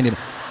open, and you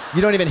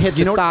don't even hit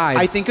the sides.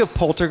 I think of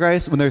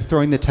Poltergeist when they're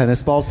throwing the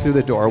tennis balls through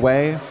the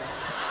doorway,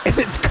 and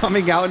it's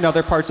coming out in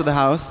other parts of the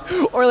house.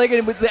 Or like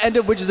in the end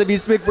of Witches of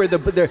Eastwick, where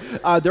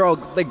they're all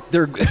like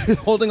they're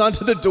holding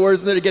onto the doors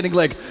and they're getting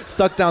like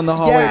sucked down the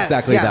hallway. Yes,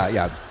 exactly yes.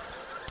 that. Yeah.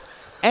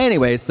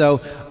 Anyway, so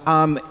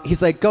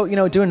he's like, go,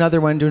 do another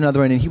one,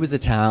 and he was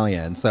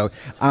Italian, so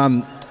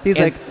He's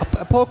like,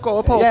 a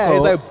poco. yeah,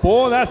 he's like,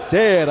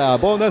 buonasera.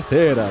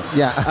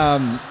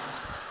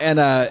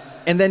 Yeah.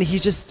 And then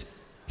he's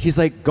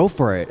like, go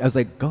for it. I was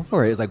like, go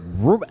for it. It's like,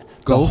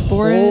 Go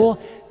for it?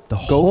 The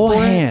whole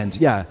for it? hand.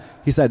 Yeah.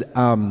 He said,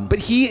 But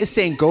he is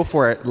saying go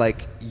for it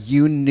like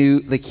you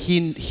knew, like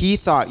he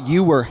thought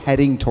you were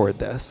heading toward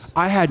this.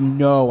 I had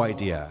no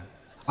idea.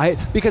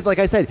 Because like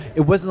I said,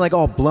 it wasn't like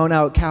all blown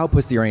out cow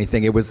pussy or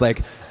anything. It was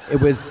like, it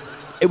was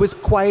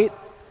quite,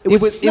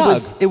 snug.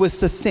 It was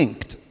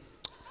succinct.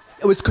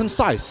 It was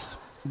concise.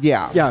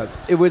 Yeah. Yeah.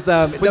 It was,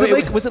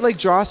 Was it like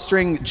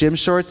drawstring gym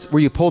shorts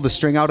where you pull the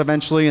string out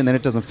eventually and then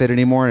it doesn't fit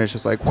anymore and it's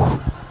just like,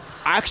 whew.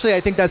 Actually, I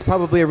think that's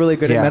probably a really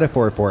good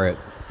metaphor for it.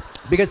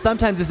 Because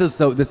sometimes this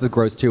is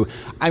gross too.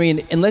 I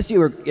mean, unless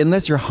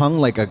you're hung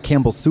like a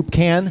Campbell's soup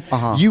can,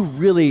 you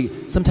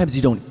really sometimes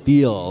you don't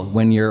feel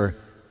when you're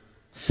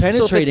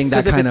penetrating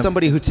that kind of. Because if it's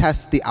somebody who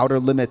tests the outer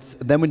limits,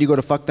 then when you go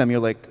to fuck them, you're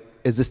like,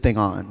 is this thing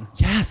on?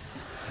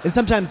 Yes. And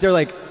sometimes they're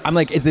like, I'm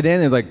like, is it in?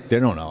 And they're like, they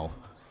don't know.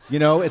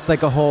 It's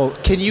like a whole.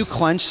 Can you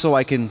clench so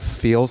I can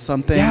feel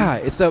something?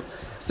 Yeah. So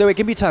it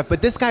can be tough.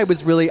 But this guy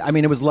was really, I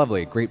mean, it was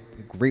lovely. Great,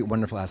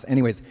 wonderful ass.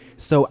 Anyways,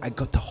 so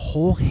the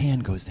whole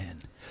hand goes in.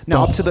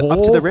 Now up to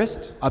the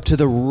wrist? Up to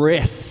the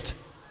wrist.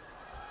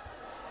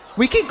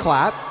 We can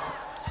clap.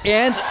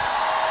 And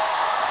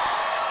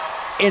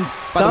in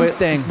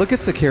something. Way, look at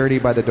security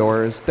by the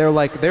doors. They're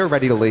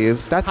ready to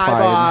leave. That's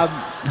fine.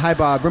 Hi,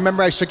 Bob.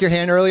 Remember I shook your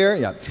hand earlier?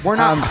 Yeah. We're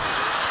not.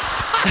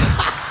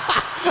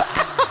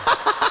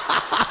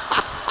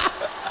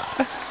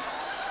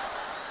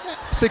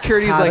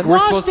 Security's like, we're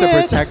supposed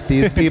to protect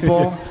these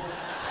people.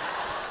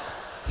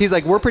 He's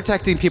like, we're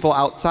protecting people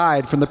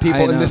outside from the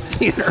people in this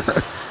theater.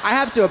 I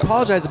have to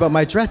apologize about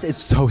my dress. It's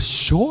so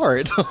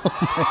short.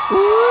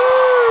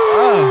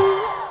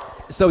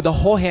 So the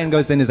whole hand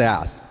goes in his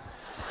ass.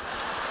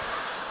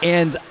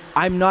 And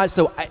I'm not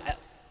so...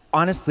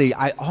 honestly,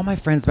 all my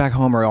friends back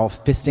home are all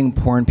fisting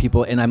porn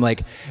people, and I'm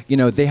like,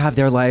 they have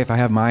their life, I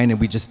have mine,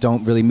 and we just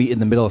don't really meet in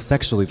the middle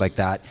sexually like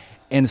that.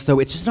 And so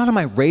it's just not on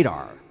my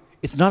radar.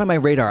 It's not on my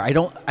radar.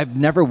 I've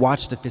never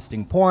watched a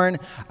fisting porn.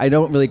 I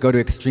don't really go to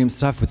extreme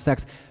stuff with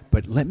sex.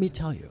 But let me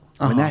tell you,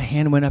 when that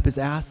hand went up his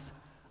ass,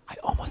 I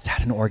almost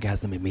had an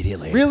orgasm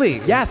immediately. Really?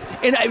 Yes,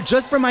 and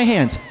just from my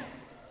hand.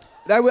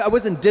 I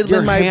wasn't diddling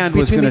Your my hand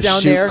was between going me to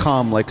down shoot there.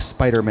 cum like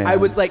Spider-Man. I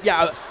was like,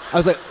 I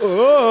was like,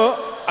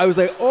 oh. I was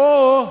like,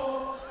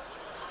 oh.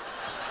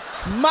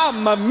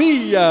 Mamma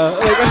mia.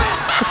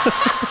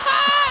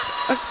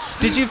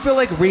 Did you feel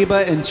like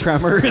Reba in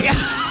Tremors?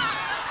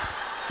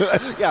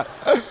 Yeah.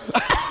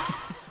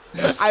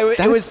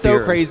 It was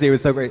so crazy. It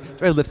was so great.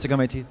 Do I have lipstick on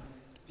my teeth?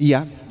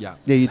 Yeah. Yeah.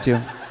 Yeah, you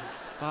do.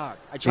 Fuck.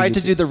 I tried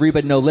to do the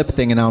Reba no lip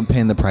thing, and now I'm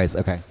paying the price.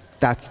 Okay.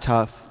 That's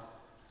tough.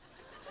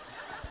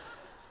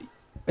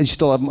 And you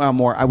still have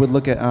more. I would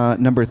look at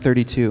number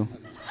 32.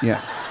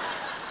 Yeah.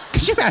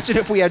 Could you imagine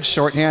if we had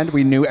shorthand,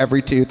 we knew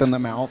every tooth in the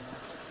mouth?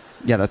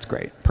 Yeah, that's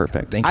great.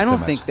 Perfect. Thank you I don't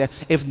so think much. that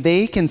if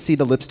they can see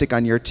the lipstick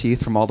on your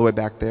teeth from all the way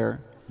back there,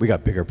 we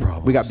got bigger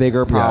problems. We got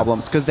bigger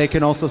problems because they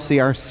can also see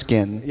our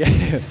skin.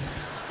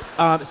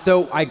 Yeah.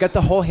 So I got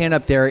the whole hand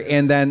up there,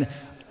 and then,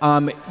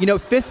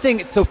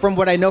 fisting. So from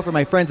what I know from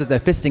my friends is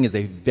that fisting is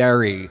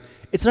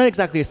it's not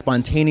exactly a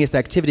spontaneous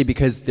activity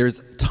because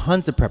there's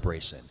tons of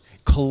preparation.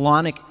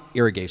 Colonic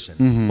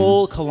irrigation,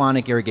 full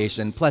colonic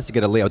irrigation. Plus you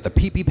got to lay out the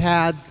pee-pee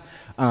pads.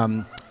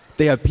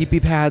 They have pee-pee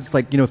pads,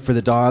 for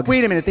the dog.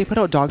 Wait a minute, they put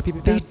out dog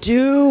pee-pee pads? They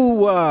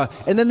do.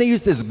 And then they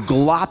use this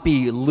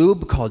gloppy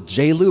lube called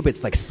J-Lube.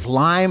 It's like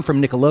slime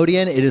from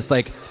Nickelodeon. It's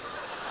like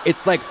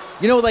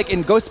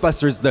in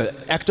Ghostbusters, the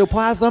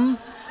ectoplasm.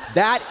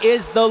 That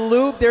is the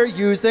lube they're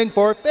using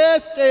for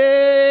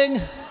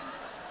fisting.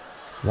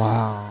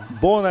 Wow.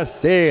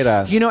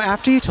 Buonasera.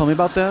 After you told me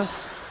about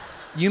this,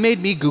 you made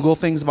me Google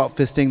things about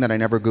fisting that I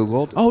never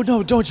Googled. Oh,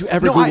 no, don't you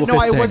ever Google fisting. No,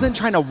 I wasn't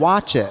trying to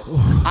watch it.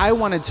 I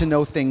wanted to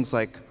know things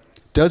like,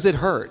 does it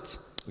hurt?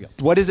 Yeah.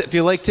 What does it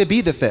feel like to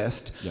be the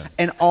fist? Yeah.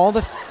 And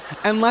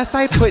unless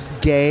I put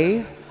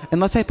gay in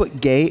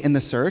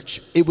the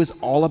search, it was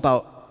all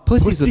about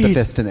pussies with the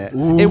fist in it.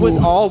 Ooh. It was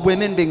all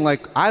women being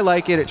like, I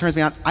like it, it turns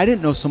me on. I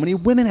didn't know so many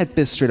women had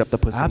fists straight up the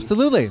pussy.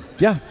 Absolutely.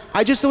 Yeah.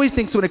 I just always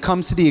think so when it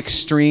comes to the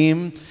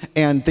extreme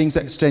and things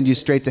that send you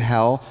straight to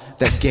hell,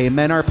 that gay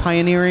men are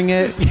pioneering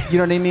it. You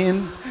know what I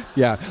mean?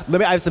 Yeah.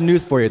 I have some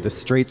news for you. The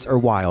straights are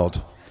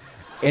wild.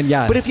 And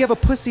yeah. But if you have a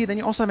pussy, then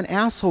you also have an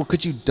asshole.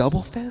 Could you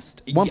double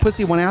fist? One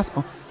pussy, one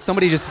asshole.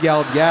 Somebody just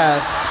yelled,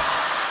 yes.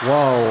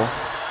 Whoa.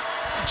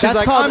 She's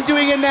like, I'm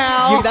doing it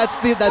now.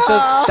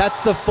 That's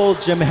the full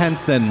Jim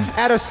Henson.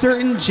 At a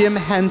certain Jim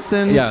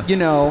Henson, you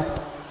know,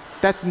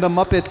 that's the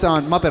Muppets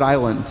on Muppet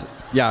Island.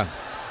 Yeah.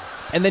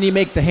 And then you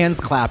make the hands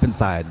clap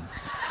inside.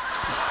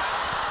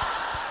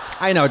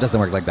 I know it doesn't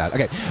work like that.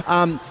 Okay.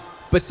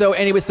 But so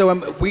anyway,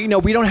 we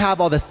don't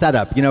have all the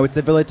setup. You know, it's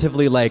a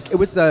relatively it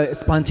was a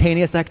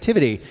spontaneous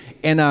activity,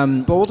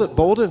 and bold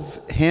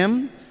of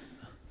him.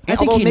 I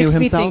think he knew himself.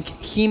 Makes me think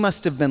he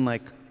must have been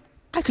like,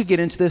 I could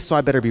get into this, so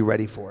I better be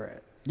ready for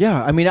it.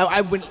 Yeah, I mean,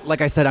 I would, like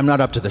I said, I'm not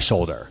up to the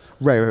shoulder.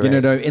 Right. You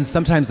know, and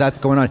sometimes that's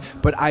going on.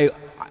 But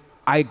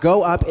I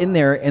go up in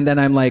there, and then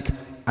I'm like,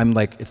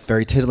 it's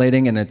very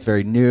titillating, and it's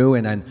very new,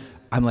 and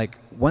I'm like,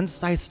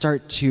 once I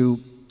start to,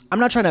 I'm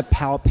not trying to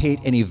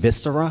palpate any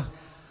viscera.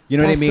 You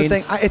know what I mean? The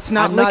thing. It's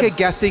not a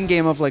guessing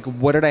game of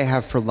what did I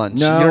have for lunch?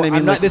 No, you know what I mean?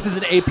 I'm not, this is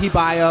an AP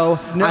bio.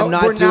 No, I'm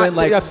not we're doing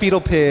not a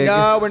fetal pig.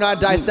 No, we're not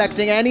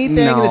dissecting anything.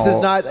 No.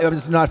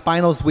 This is not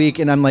finals week,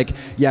 and I'm like,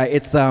 yeah,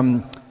 it's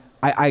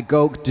I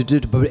go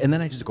and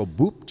then I just go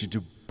boop,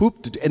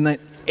 boop, and then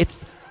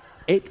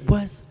it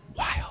was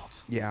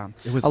wild. Yeah,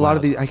 it was a wild. lot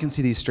of these. I can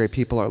see these straight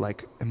people are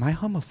like, am I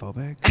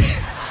homophobic?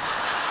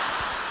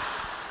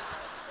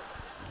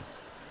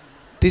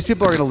 These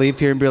people are going to leave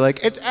here and be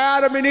like, it's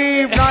Adam and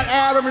Eve, not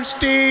Adam and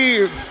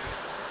Steve.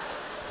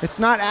 It's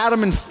not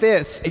Adam and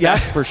Fist,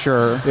 that's for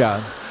sure.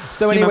 Yeah.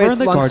 So anyway, anyways,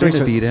 the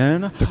Garden of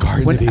Eden? The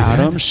Garden when of Eden?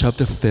 Adam shoved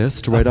a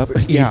fist right up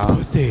Eve's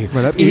pussy.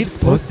 Right up Eve's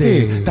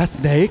pussy. That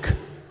snake?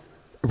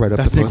 Right up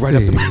that the snake pussy. Right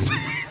up the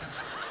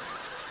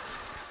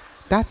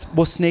pussy.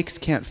 Well, snakes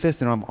can't fist,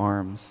 they don't have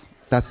arms.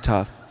 That's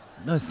tough.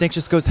 No, the snake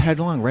just goes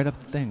headlong right up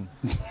the thing.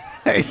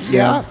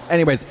 Yeah.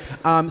 Anyways,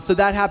 so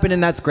that happened,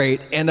 and that's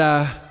great. And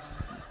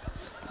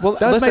well,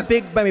 that was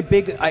my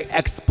big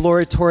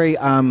exploratory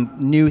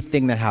new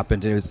thing that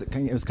happened. It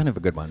was kind of a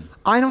good one.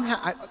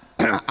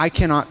 I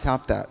cannot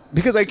top that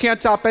because I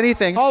can't top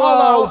anything.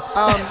 Hello.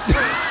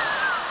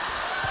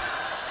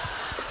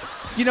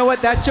 You know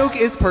what? That joke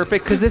is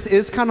perfect because this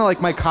is kind of like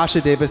my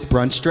Kasha Davis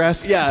brunch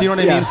dress. Yeah. Do you know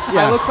what I mean?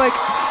 Yeah. I look like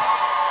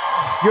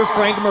you're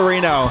Frank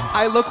Marino.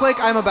 I look like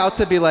I'm about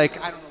to be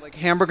like, I don't know, like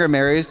Hamburger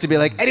Mary's to be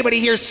like, anybody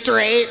here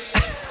straight?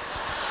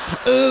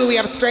 Ooh, we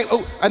have straight.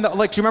 Oh, and do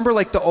you remember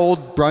the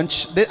old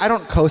brunch? I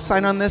don't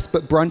co-sign on this,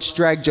 but brunch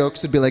drag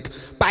jokes would be like,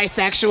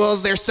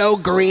 bisexuals, they're so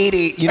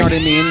greedy. You know what I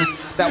mean?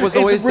 That was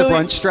always the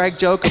brunch drag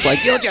joke of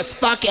you'll just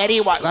fuck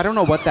anyone. I don't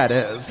know what that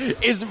is.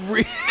 It's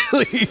really.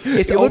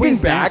 It's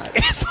always back.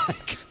 It's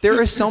there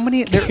are so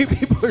many. Gay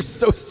people are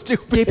so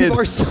stupid. Gay people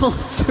are so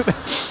stupid.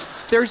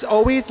 There's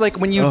always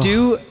when you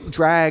do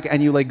drag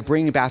and you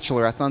bring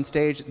bachelorettes on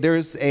stage.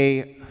 There's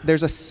a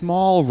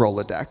small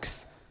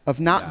Rolodex of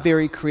not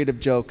very creative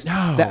jokes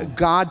that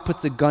God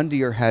puts a gun to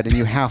your head and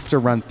you have to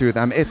run through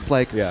them. It's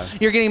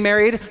you're getting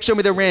married, show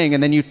me the ring,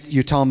 and then you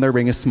tell them their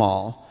ring is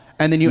small.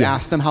 And then you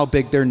ask them how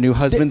big their new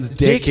husband's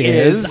dick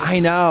is. I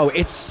know.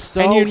 It's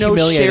so and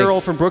humiliating.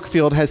 Cheryl from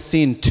Brookfield has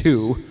seen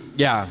 2.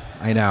 Yeah,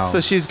 I know.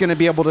 So she's going to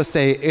be able to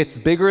say it's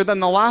bigger than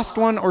the last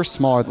one or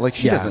smaller.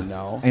 She doesn't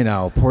know. I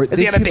know. Does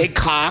he have a big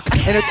cock?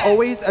 And it's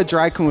always a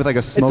drag queen with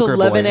a smoker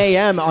voice. It's 11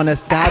 a.m. on a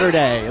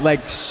Saturday.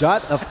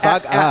 Shut the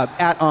fuck up.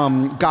 At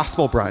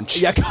gospel brunch.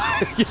 Yeah.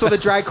 Yes. So the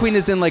drag queen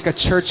is in a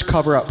church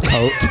cover-up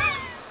coat.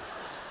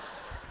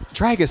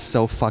 Drag is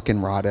so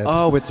fucking rotted.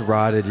 Oh, it's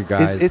rotted, you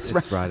guys. It's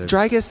rotted.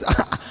 Drag is...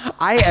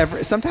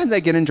 sometimes I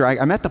get in drag.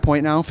 I'm at the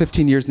point now,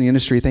 15 years in the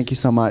industry. Thank you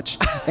so much.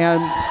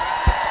 And...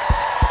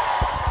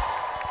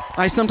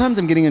 sometimes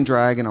I'm getting in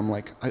drag and I'm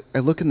I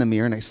look in the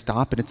mirror and I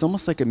stop and it's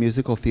almost like a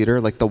musical theater,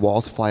 the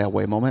walls fly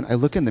away moment. I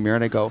look in the mirror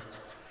and I go,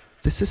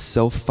 this is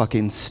so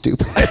fucking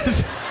stupid.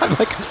 I'm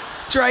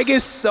drag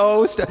is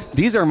so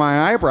these are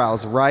my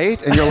eyebrows,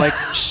 right? And you're like,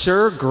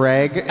 sure,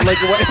 Greg.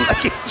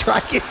 What?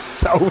 Drag is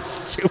so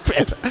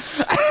stupid.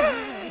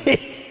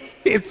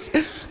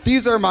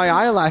 These are my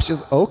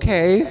eyelashes.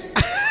 Okay.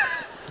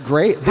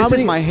 Great. This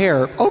is my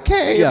hair.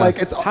 Okay. Yeah.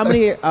 How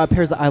many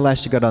pairs of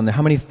eyelashes you got on there?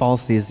 How many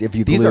falsies have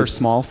you glued? These are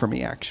small for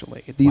me,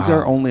 actually. These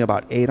are only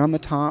about 8 on the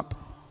top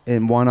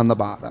and 1 on the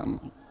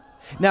bottom.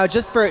 Now,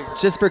 just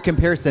for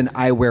comparison,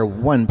 I wear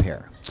 1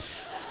 pair.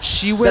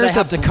 She wears that I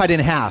have to cut in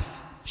half.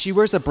 She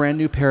wears a brand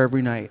new pair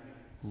every night.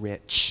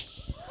 Rich.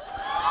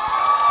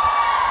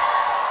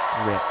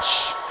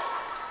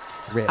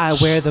 I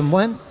wear them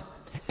once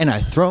and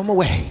I throw them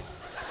away.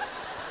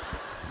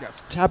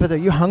 Tabitha, are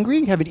you hungry?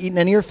 You haven't eaten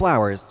any of your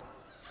flowers.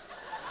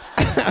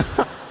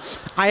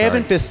 I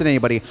haven't fisted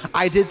anybody.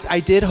 I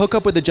did hook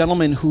up with a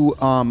gentleman who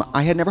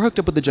I had never hooked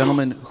up with a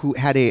gentleman who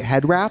had a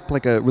head wrap,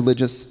 like a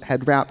religious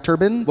head wrap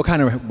turban. What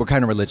kind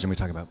of religion are we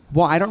talking about?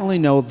 Well, I don't really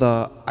know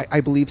I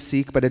believe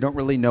Sikh, but I don't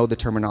really know the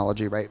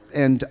terminology, right?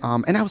 And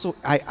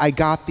I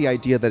got the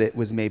idea that it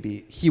was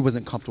maybe he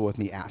wasn't comfortable with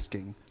me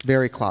asking.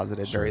 Very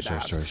closeted, very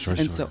that. Sure.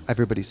 And so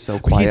everybody's so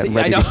quiet and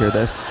ready to hear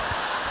this.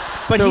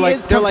 But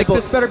they're like,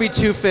 this better be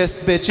 2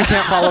 fists, bitch. You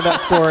can't follow that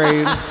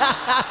story.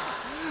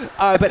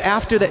 But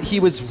after that, he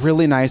was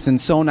really nice and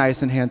so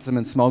nice and handsome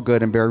and smelled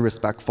good and very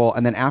respectful.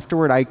 And then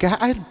afterward, I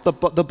had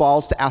the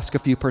balls to ask a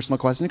few personal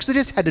questions because I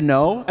just had to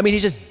know. I mean, he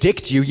just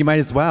dicked you. You might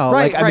as well.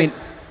 Right, like, right.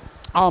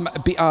 I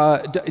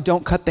mean,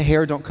 don't cut the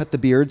hair, don't cut the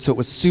beard. So it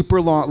was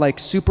super long,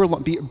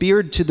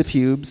 beard to the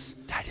pubes.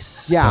 That is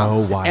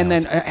so wild. And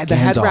then the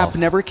head wrap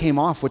never came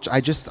off, which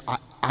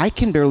I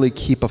can barely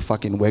keep a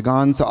fucking wig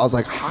on. So I was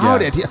like,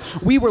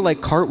 we were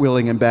like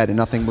cartwheeling in bed and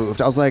nothing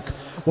moved. I was like,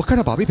 what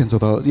kind of bobby pins are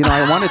those? You know,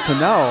 I wanted to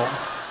know.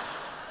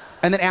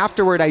 And then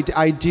afterward,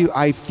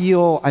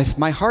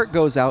 my heart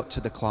goes out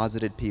to the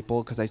closeted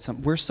people because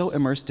we're so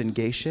immersed in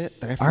gay shit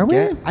that I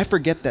forget. Are we? I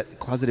forget that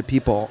closeted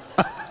people.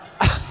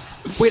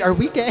 Wait, are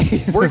we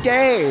gay? We're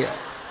gay.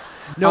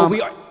 No,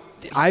 we are.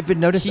 I've been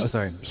noticing.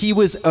 Sorry. He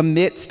was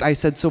amidst. I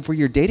said, so for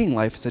your dating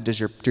life, I said,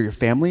 do your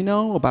family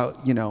know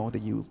about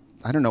that you?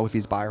 I don't know if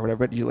he's bi or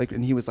whatever, but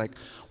and he was like,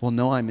 well,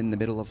 no, I'm in the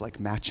middle of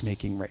like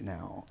matchmaking right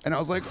now. And I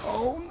was like,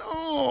 oh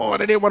no.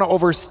 And I didn't want to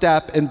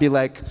overstep and be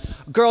like,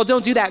 girl,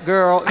 don't do that,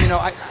 girl. You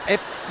know,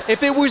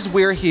 if it was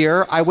we're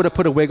here, I would have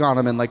put a wig on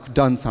him and like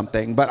done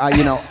something. But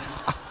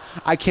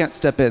I can't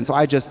step in. So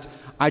I just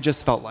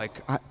felt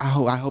like,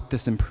 I hope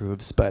this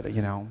improves. But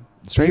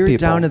straight You're people.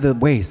 down to the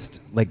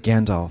waist, like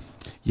Gandalf.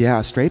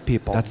 Yeah, straight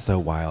people. That's so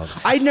wild.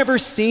 I'd never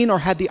seen or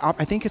had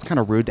I think it's kind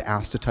of rude to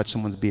ask to touch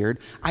someone's beard.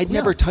 I'd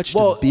never touched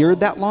a beard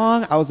that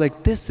long. I was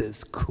like, this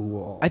is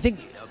cool. I think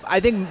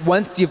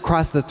once you've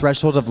crossed the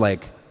threshold of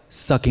like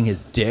sucking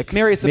his dick.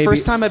 Mary, it's the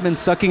first time I've been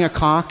sucking a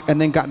cock and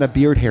then gotten a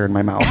beard hair in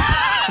my mouth.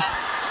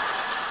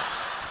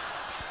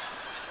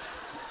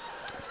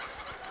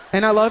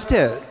 And I loved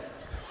it.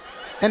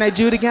 And I'd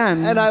do it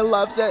again. And I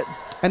loved it.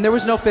 And there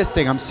was no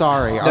fisting. I'm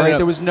sorry. All right,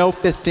 there was no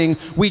fisting.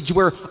 We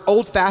were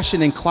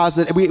old-fashioned and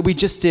closet. We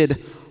just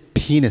did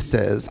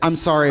penises. I'm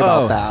sorry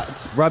about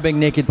that. Rubbing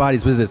naked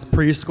bodies. What is this?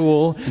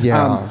 Preschool?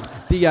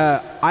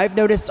 Yeah. I've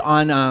noticed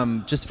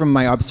on just from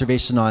my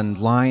observation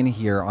online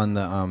here on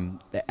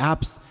the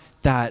apps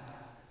that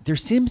there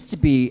seems to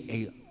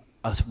be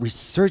a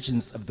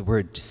resurgence of the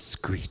word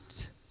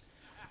discreet.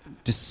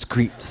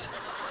 Discreet.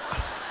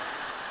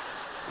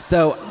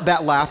 So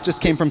that laugh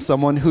just came from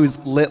someone who's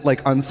lit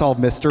like Unsolved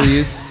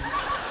Mysteries.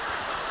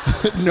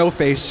 No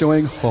face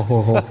showing.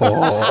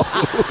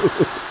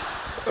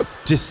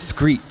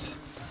 Discreet.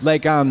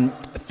 Like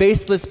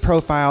faceless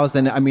profiles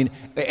and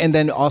and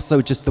then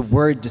also just the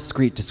word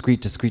discreet.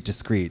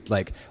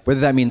 Like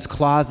whether that means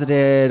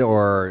closeted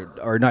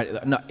or not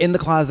in the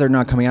closet or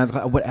not coming out of the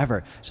closet,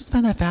 whatever. Just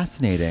find that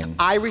fascinating.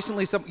 I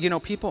recently,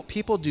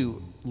 people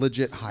do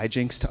legit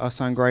hijinks to us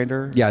on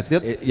Grindr. Yeah,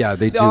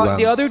 they do.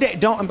 The other day,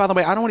 and by the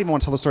way, I don't even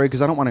want to tell the story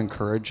because I don't want to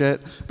encourage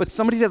it. But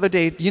somebody the other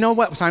day, you know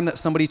what time that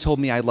somebody told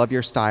me I love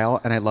your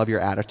style and I love your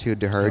attitude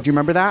to her? Do you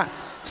remember that?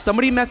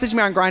 Somebody messaged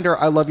me on Grindr,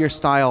 I love your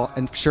style,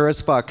 and sure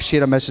as fuck, she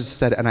had a message that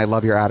said, and I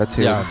love your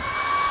attitude. Yeah.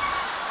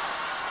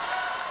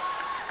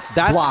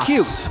 That's blocked.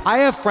 Cute. I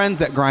have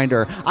friends at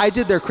Grindr. I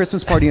did their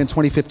Christmas party in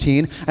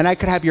 2015, and I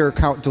could have your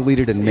account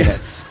deleted in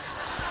minutes.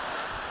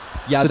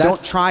 Yeah, so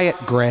don't try it,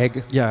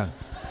 Greg. Yeah,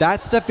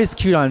 that stuff is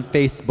cute on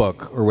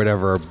Facebook or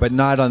whatever, but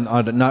not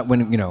not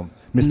when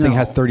Miss Thing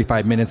has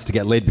 35 minutes to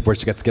get laid before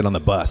she gets to get on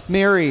the bus.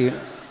 Mary.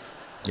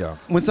 Yeah.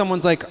 When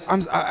someone's like,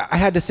 I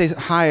had to say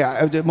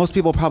hi. Most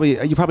people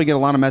you probably get a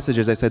lot of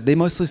messages. I said they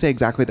mostly say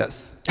exactly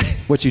this,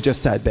 what you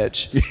just said,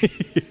 bitch.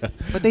 Yeah.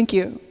 But thank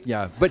you.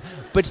 Yeah.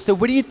 But so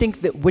what do you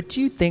think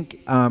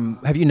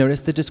have you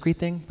noticed the discreet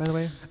thing, by the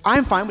way?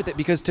 I'm fine with it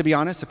because to be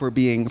honest, if we're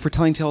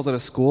telling tales at a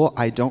school,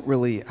 I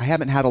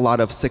haven't had a lot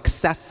of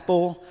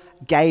successful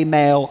gay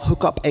male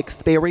hookup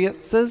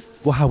experiences.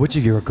 Well, how would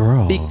you? You're a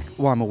girl.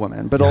 Well, I'm a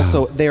woman, but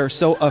also they are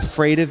so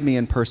afraid of me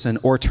in person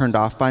or turned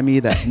off by me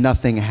that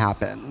nothing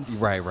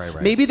happens. Right.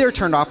 Maybe they're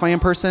turned off by me in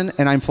person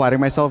and I'm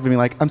flattering myself and being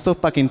like, I'm so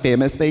fucking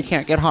famous, they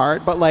can't get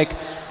hard. But like,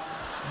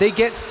 they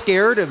get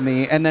scared of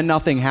me and then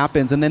nothing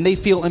happens. And then they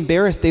feel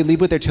embarrassed. They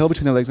leave with their tail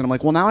between their legs. And I'm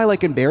like, well, now I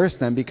like embarrass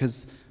them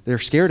because they're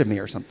scared of me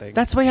or something.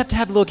 That's why you have to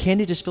have a little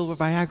candy dish filled with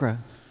Viagra.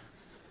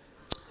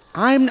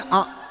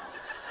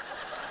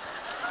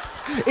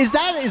 Is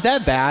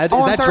that bad? Oh,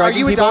 is I'm that sorry. Are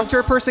you people? a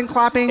doctor person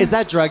clapping? Is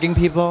that drugging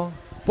people?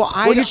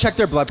 Well, you check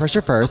their blood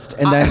pressure first,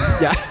 and then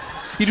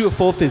you do a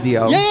full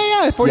physio.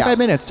 Yeah. 45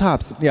 minutes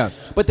tops. Yeah.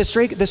 But the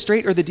straight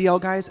or the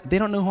DL guys, they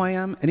don't know who I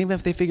am, and even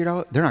if they figured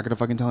out, they're not gonna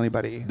fucking tell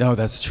anybody. No,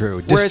 that's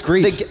true.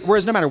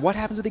 Whereas no matter what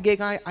happens with the gay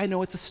guy, I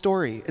know it's a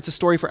story. It's a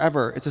story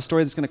forever. It's a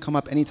story that's gonna come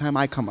up anytime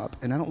I come up,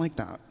 and I don't like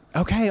that.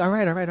 Okay. All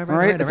right.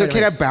 It's okay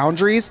to have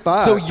boundaries,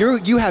 but so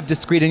you have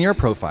discreet in your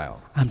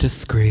profile. I'm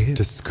discreet.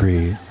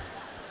 Discreet.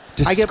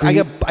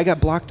 I got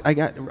blocked.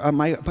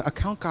 My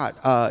account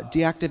got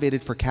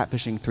deactivated for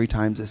catfishing 3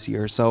 times this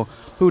year. So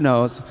who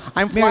knows?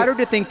 I'm flattered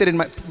to think that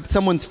in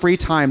someone's free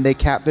time they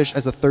catfish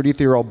as a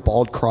 33-year-old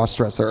bald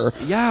crossdresser.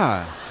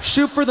 Yeah.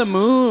 Shoot for the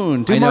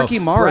moon. Do Marky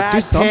Mark. Brad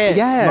Do something. Pitt.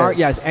 Yes.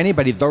 Yes.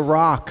 Anybody. The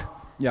Rock.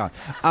 Yeah.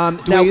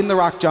 Dwayne The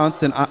Rock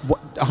Johnson,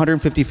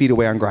 150 feet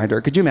away on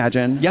Grindr. Could you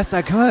imagine? Yes,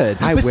 I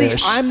could. I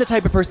wish. See, I'm the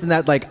type of person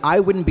that, like, I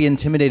wouldn't be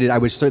intimidated. I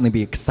would certainly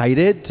be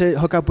excited to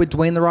hook up with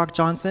Dwayne The Rock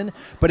Johnson.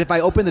 But if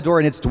I open the door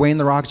and it's Dwayne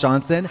The Rock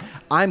Johnson,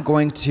 I'm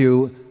going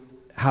to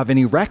have an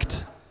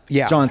erect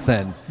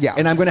Johnson. Yeah.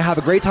 And I'm going to have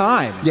a great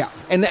time. Yeah.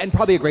 And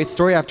probably a great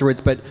story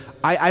afterwards. But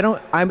I don't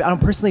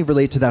personally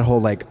relate to that whole,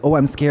 like, oh,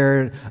 I'm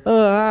scared.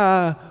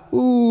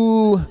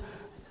 Ooh.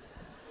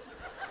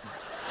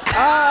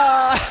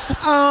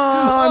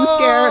 I'm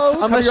scared.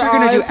 Unless you're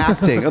going to do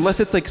acting. Unless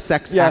it's like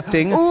sex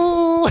acting.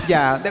 Ooh.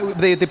 Yeah.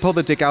 They pull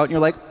the dick out and you're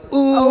like,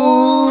 ooh.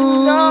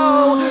 Oh,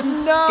 no.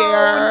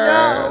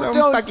 Scared. No.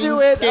 Don't do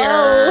it.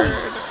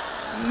 Scared.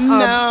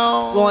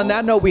 No. Well, on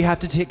that note, we have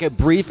to take a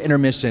brief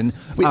intermission.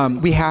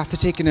 We have to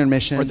take an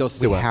intermission. Or they'll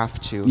sue us. We have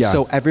to. Yeah.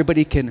 So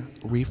everybody can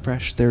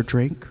refresh their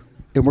drink.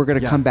 And we're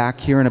going to come back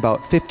here in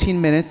about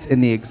 15 minutes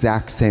in the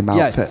exact same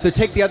outfit. Yeah, so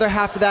take the other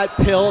half of that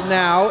pill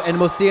now, and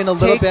we'll see you in a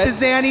little bit. Take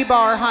the Xanny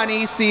bar,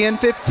 honey. See you in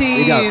 15. There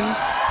you go.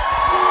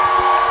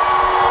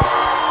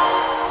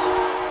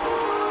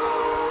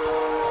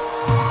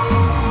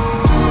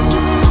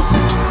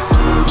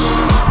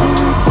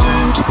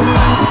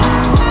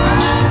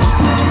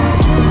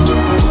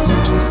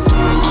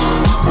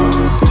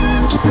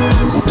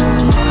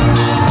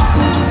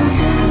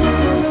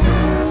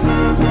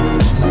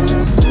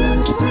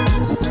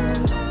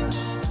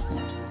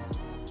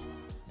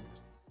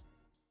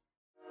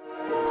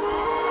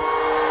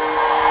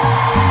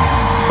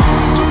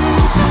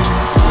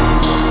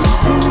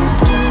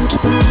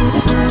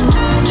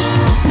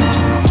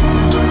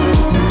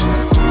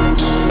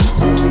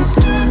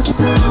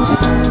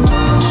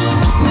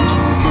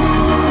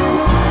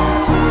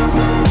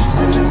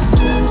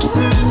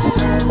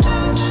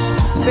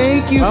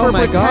 Thank you for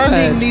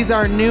pretending God. These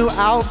are new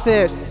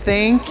outfits.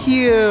 Thank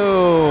you.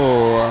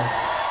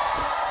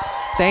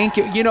 Thank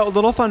you. You know, a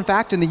little fun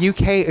fact in the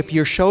UK, if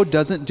your show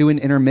doesn't do an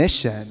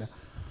intermission,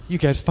 you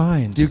get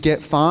fined. You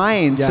get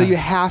fined. Yeah. So you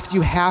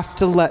have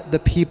to let the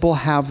people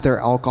have their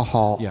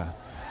alcohol. Yeah.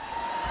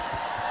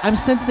 I'm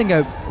sensing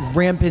a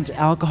rampant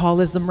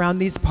alcoholism around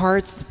these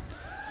parts.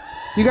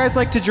 You guys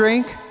like to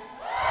drink?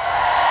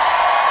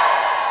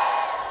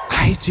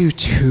 I do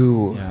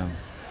too. Yeah.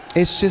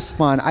 It's just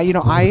fun.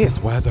 This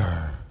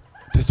weather.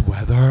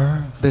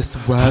 Honey, this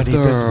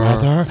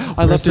weather.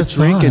 I love to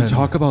drink and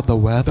talk about the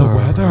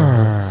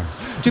weather.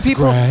 Do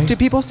people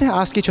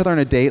ask each other on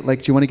a date,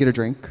 like, do you want to get a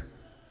drink?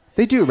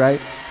 They do,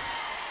 right?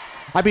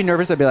 I'd be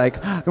nervous. I'd be like,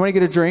 you want to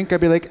get a drink? I'd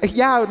be like,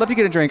 yeah, I would love to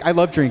get a drink. I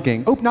love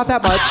drinking. Oh, not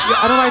that much. I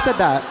don't know why I said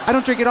that. I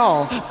don't drink at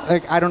all.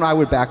 Like, I don't know. I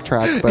would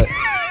backtrack, but.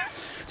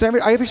 So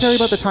I ever tell you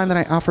about the time that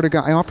I offered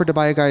to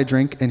buy a guy a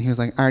drink, and he was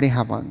like, I already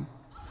have one.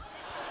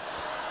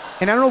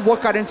 And I don't know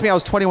what got into me. I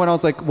was 21. I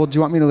was like, well, do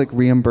you want me to like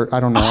reimburse? I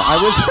don't know.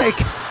 I was like,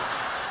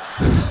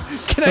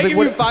 can I give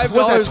you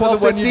 $5 for the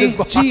one you just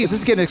bought? Jeez, this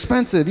is getting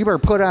expensive. You better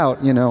put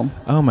out, you know.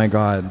 Oh my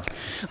God.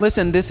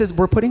 Listen,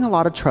 we're putting a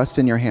lot of trust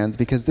in your hands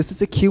because this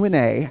is a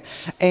Q&A.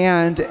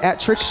 And at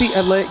Trixie,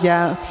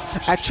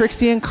 at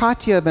Trixie and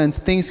Katya events,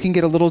 things can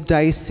get a little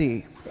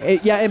dicey.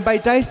 And by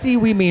dicey,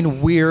 we mean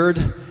weird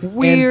and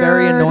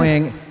very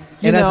annoying.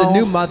 And as a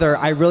new mother,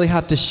 I really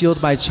have to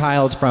shield my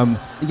child from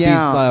these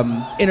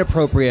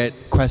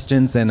inappropriate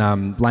questions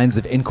and lines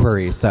of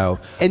inquiry. So,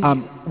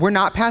 we're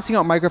not passing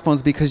out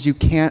microphones because you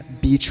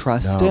can't be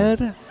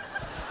trusted. No.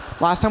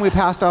 Last time we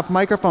passed off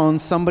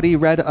microphones, somebody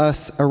read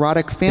us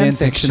erotic fan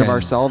fiction of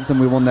ourselves, and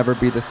we will never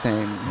be the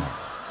same.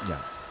 Yeah.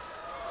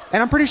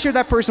 And I'm pretty sure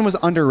that person was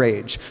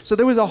underage. So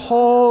there was a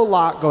whole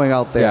lot going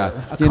out there.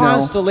 Yeah. A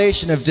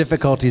constellation of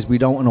difficulties we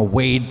don't want to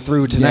wade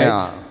through tonight.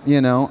 Yeah. You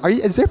know,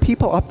 is there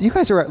people up? You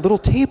guys are at little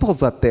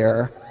tables up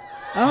there.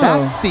 Oh.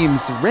 That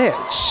seems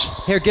rich.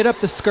 Here, get up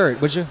the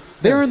skirt, would you?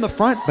 They're in the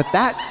front, but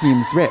that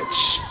seems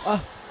rich.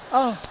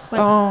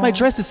 My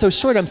dress is so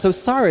short. I'm so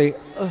sorry.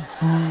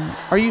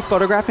 Are you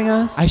photographing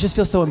us? I just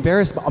feel so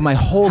embarrassed. My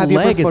whole leg is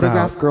out. Have you ever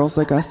photographed girls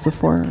like us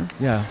before?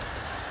 Yeah.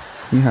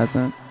 He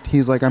hasn't.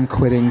 He's like, I'm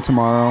quitting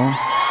tomorrow.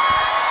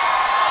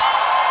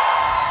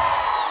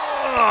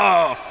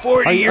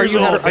 40 years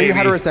old, Are you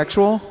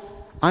heterosexual?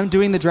 I'm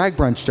doing the drag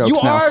brunch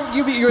jokes now.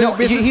 You're no,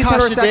 he's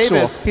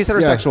heterosexual. He's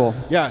heterosexual.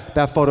 Yeah.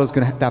 That photo's.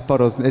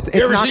 It's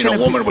you ever not seen a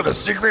woman with a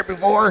cigarette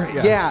before?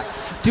 Yeah.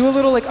 Do a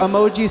little like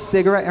emoji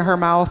cigarette in her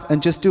mouth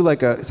and just do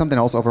like something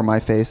else over my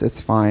face. It's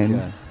fine.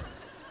 Yeah.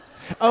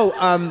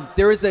 Oh,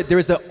 there was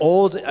an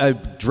old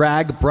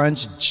drag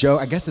brunch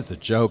joke. I guess it's a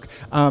joke.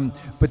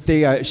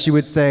 But she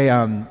would say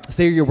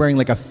you're wearing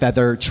like a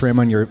feather trim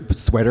on your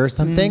sweater or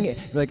something. You're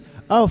like,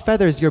 oh,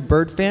 feathers, you're a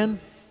bird fan?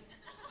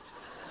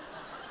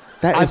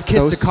 I've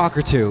kissed a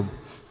cockatoo.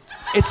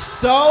 It's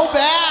so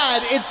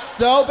bad. It's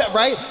so bad,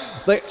 right?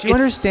 Like, do you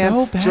understand?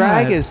 So bad.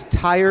 Drag is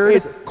tired,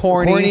 It's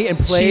corny and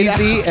played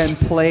cheesy, out. and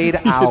played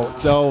out.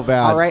 It's so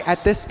bad. All right,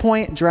 at this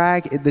point,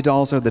 drag, the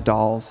dolls are the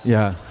dolls.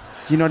 Yeah.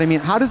 You know what I mean?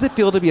 How does it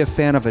feel to be a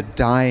fan of a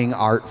dying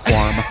art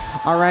form?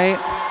 All right?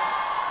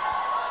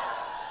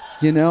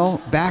 You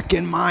know, back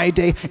in my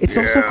day. It's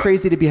also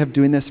crazy to be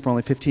doing this for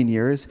only 15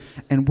 years,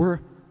 and we're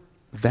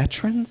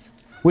veterans,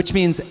 which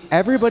means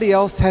everybody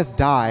else has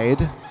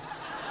died.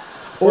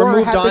 Or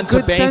moved had the on to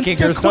good sense banking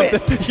to or something.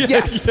 quit.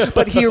 Yes,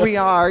 but here we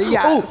are.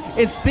 Yes. Oh,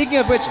 and speaking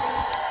of which,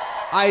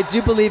 I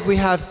do believe we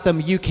have some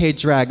UK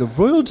drag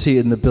royalty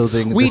in the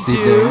building We this do.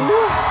 evening.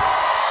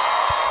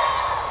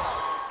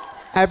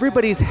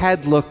 Everybody's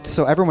head looked,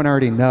 so everyone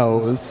already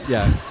knows.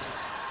 Yeah.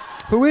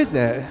 Who is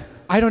it?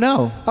 I don't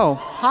know. Oh,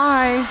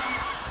 hi.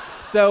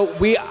 So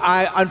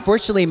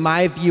unfortunately,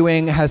 my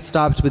viewing has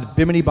stopped with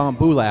Bimini Bomb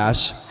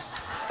Boulash,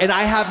 and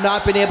I have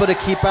not been able to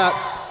keep up.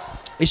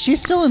 Is she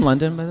still in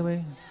London, by the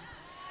way?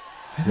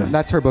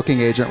 That's her booking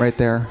agent right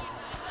there.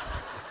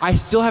 I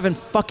still haven't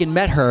fucking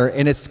met her,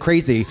 and it's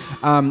crazy.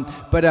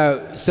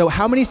 So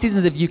how many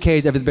seasons of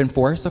UK have there been?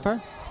 4 so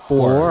far?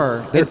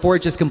 4. And 4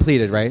 just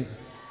completed, right?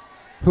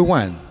 Who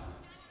won?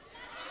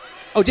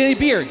 Oh, Danny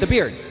Beard, the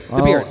Beard.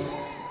 Beard.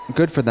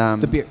 Good for them.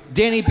 The Beard.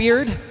 Danny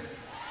Beard?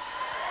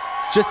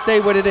 Just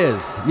say what it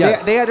is.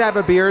 Yeah. They had to have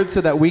a beard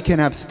so that we can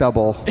have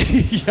stubble.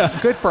 Yeah.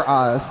 Good for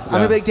us. I'm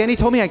gonna be like, Danny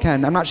told me I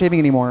can. I'm not shaving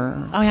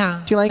anymore. Oh,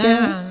 yeah. Do you like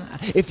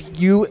it? If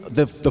you,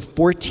 the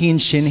 14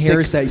 shin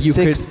hairs that you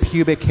six could...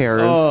 pubic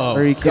hairs. Oh,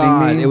 Are you kidding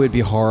God, me? it would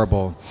be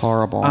horrible.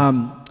 Horrible.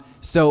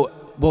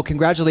 Well,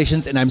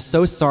 congratulations, and I'm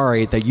so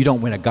sorry that you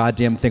don't win a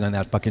goddamn thing on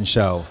that fucking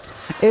show.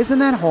 Isn't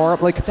that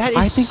horrible? Like, That is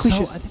I think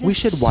we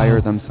should wire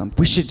them something.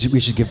 We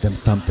should give them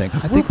something.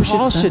 I think we should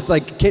RuPaul send- should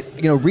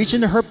like reach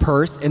into her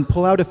purse and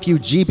pull out a few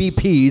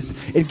GBPs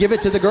and give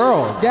it to the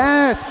girls.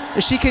 Yes,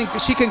 she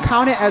can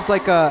count it as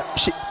like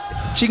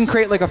she can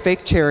create like a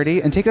fake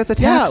charity and take it as a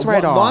tax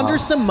write-off. Launder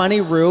some money,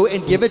 Rue,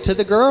 and give it to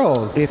the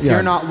girls. If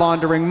you're not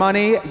laundering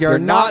money, you're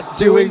not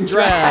doing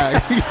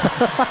drag.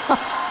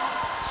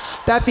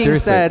 That being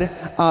Seriously.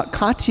 said,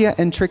 Katya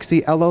and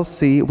Trixie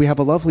LLC, we have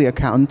a lovely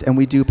accountant and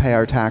we do pay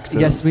our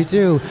taxes. Yes, we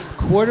do.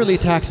 Quarterly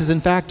taxes,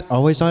 in fact,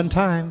 always on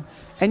time.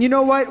 And you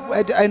know what?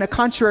 And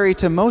contrary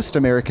to most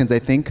Americans, I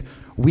think,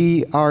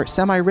 we are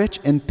semi-rich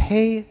and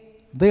pay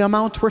the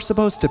amount we're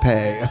supposed to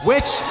pay.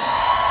 Which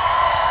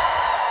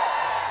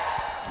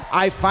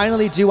I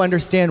finally do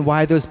understand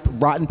why those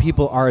rotten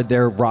people are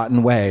their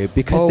rotten way,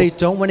 because they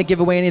don't want to give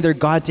away any of their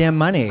goddamn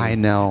money. I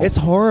know. It's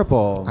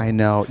horrible. I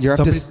know. You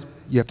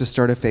have to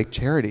start a fake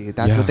charity.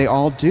 That's what they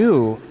all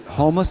do.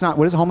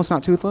 What is Homeless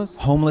Not Toothless?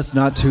 Homeless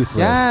Not Toothless.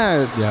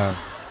 Yes. Yeah.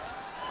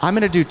 I'm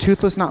gonna do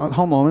Toothless Not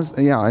Homeless.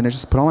 Yeah, and I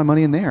just put all my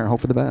money in there and hope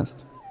for the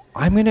best.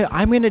 I'm gonna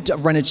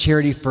run a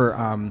charity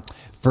for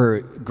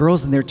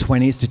girls in their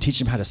 20s to teach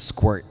them how to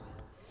squirt.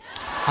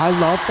 I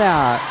love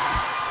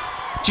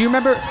that. Do you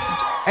remember?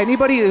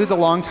 Anybody who's a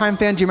longtime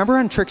fan, do you remember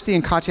on Trixie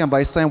and Katya on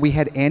Viceland, we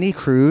had Annie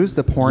Cruz,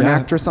 the porn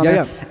actress on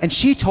there? Yeah. And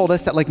she told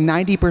us that like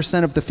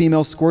 90% of the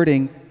female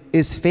squirting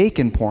is fake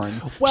in porn.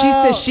 Well, she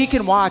says she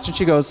can watch and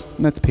she goes,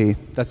 that's pee.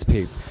 That's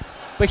pee.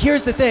 But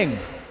here's the thing.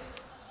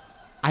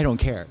 I don't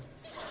care.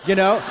 You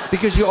know?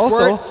 Because you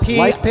Squirt, also pee,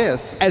 like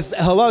piss.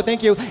 Hello,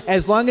 thank you.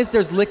 As long as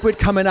there's liquid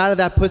coming out of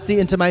that pussy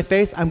into my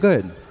face, I'm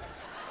good.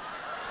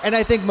 And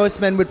I think most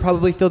men would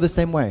probably feel the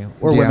same way.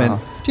 Or women.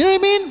 Do you know what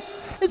I mean?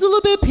 It's a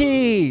little bit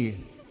pee.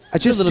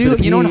 Just do,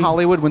 you know in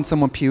Hollywood when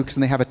someone pukes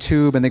and they have a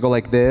tube and they go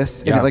like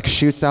this and it like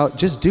shoots out,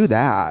 just do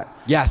that.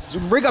 Yes,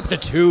 ring up the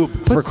tube,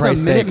 Put for Christ's some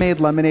sake. Minute Maid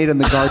lemonade in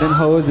the garden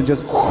hose and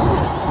just,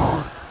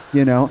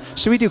 you know.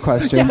 Should we do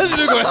questions? Yes,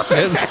 do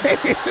questions.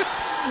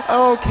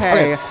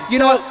 Okay. You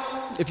know what?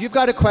 If you've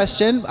got a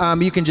question,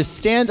 you can just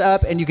stand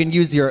up and you can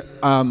use your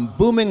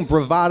booming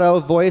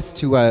bravado voice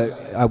to, we're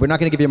not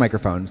going to give you a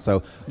microphone,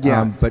 so,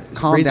 but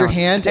calm raise down. your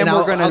hand and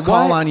we're gonna I'll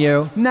call on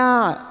you.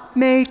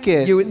 Make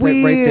it weird.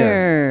 Right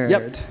there.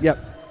 Yep.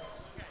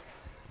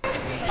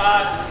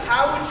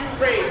 How would you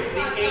rate the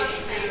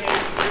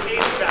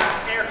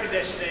HVAC air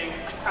conditioning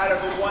out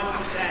of a 1 to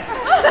 10?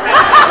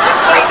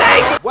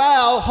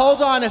 Well,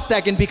 hold on a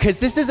second, because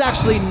this is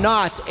actually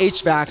not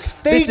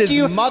HVAC. This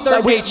is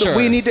Mother Nature.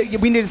 We need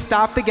to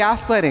stop the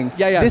gaslighting.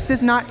 Yeah. This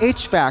is not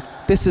HVAC.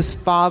 This is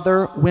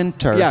Father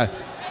Winter. Yeah.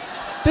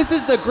 This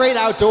is the great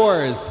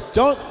outdoors.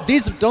 Don't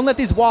let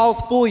these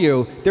walls fool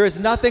you. There is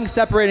nothing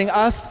separating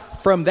us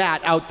from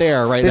that out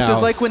there right now. This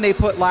is like when they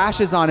put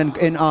lashes on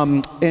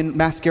in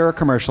mascara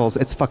commercials.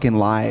 It's fucking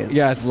lies.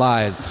 Yeah, it's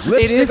lies.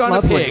 It is on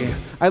lovely. a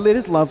pig. It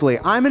is lovely.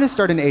 I'm going to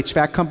start an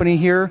HVAC company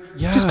here,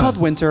 just called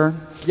Winter.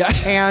 Yeah.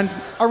 And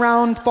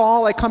around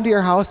fall, I come to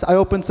your house, I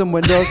open some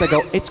windows, I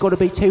go, it's going to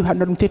be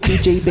 250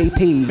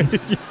 GBP.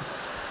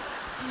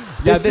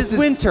 This is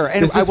winter.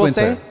 And I will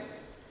say,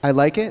 I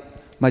like it.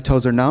 My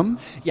toes are numb.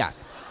 Yeah.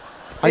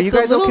 Are you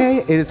guys okay?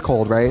 It is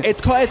cold, right?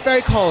 It's cold. It's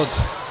very cold.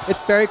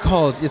 It's very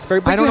cold. It's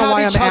very. I don't know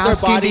why I'm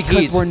asking,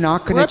 because we're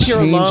not going to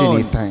change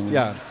anything.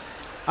 Yeah.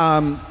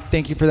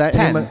 Thank you for that.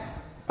 10.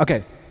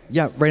 Okay.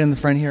 Yeah. Right in the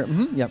front here.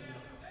 Mm-hmm. Yep.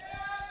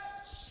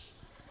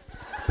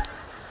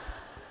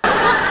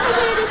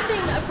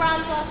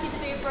 brands ask you to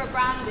do for a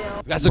brand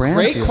deal? That's a Brand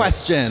great deal.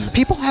 question.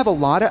 People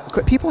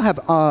have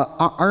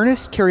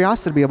earnest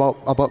curiosity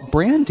about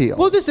brand deals.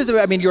 Well, this is.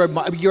 I mean, you're a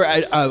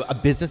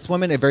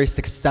businesswoman, a very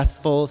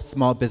successful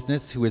small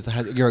business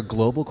you're a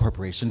global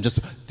corporation, just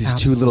these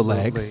two little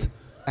legs.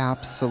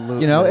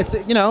 Absolutely. You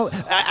know,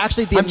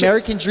 actually the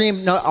American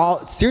dream.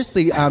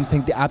 Seriously, I'm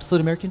saying the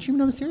absolute American dream.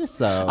 No, I'm serious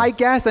though. I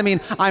guess. I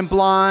mean, I'm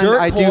blonde. Dirt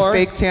I do poor.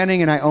 fake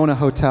tanning, and I own a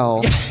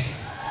hotel.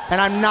 And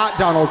I'm not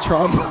Donald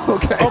Trump.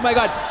 Okay. Oh my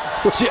God.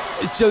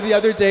 So the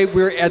other day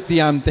we were at the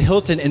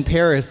Hilton in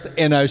Paris,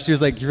 and she was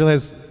like, "You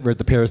realize we're at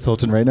the Paris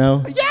Hilton right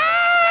now?" Yes.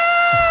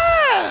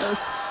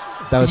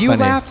 That was You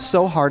funny. laughed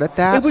so hard at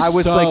that. It was I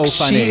was so like,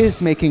 funny. she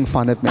is making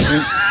fun of me.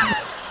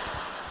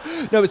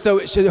 No, so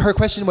her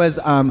question was,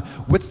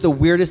 what's the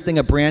weirdest thing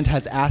a brand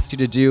has asked you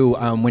to do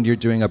when you're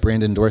doing a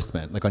brand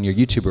endorsement, like on your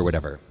YouTube or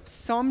whatever?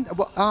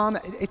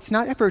 It's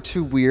not ever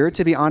too weird,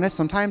 to be honest.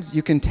 Sometimes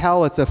you can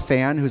tell it's a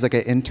fan who's like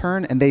an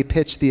intern, and they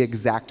pitch the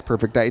exact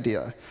perfect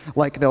idea.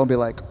 Like, they'll be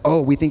like,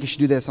 "Oh, we think you should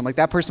do this." I'm like,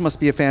 that person must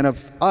be a fan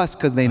of us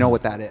because they know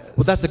what that is.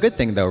 Well, that's a good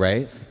thing, though,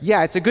 right?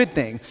 Yeah, it's a good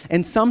thing.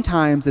 And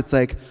sometimes it's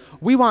like,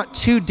 we want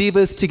two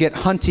divas to get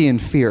hunty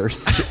and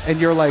fierce. And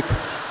you're like...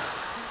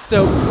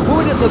 So what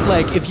would it look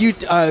like if you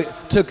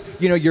took,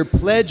 your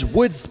Pledge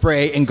wood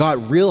spray and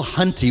got real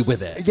hunty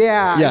with it?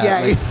 Yeah.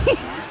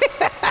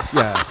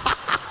 Yeah.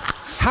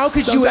 How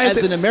could you, Sometimes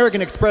as an American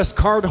Express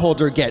card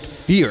holder, get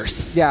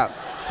fierce? Yeah.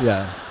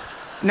 Yeah.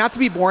 Not to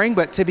be boring,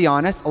 but to be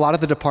honest, a lot of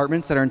the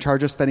departments that are in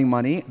charge of spending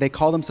money, they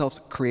call themselves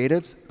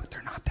creatives, but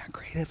they're not that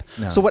creative.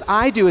 No. So what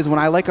I do is when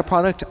I like a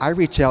product, I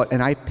reach out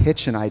and I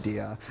pitch an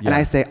idea. Yeah. And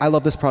I say, I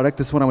love this product,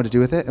 this is what I want to do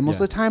with it. And most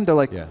of the time, they're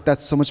like,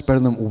 that's so much better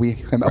than what we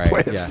came up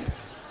with. Yeah.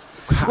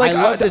 Like,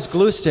 I love this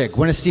glue stick.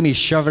 Want to see me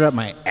shove it up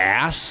my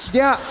ass?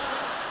 Yeah.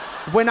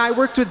 When I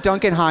worked with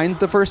Duncan Hines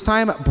the first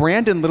time,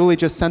 Brandon literally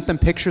just sent them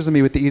pictures of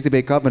me with the Easy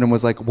Bake Oven and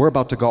was like, we're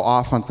about to go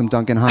off on some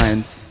Duncan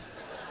Hines.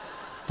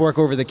 Fork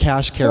over the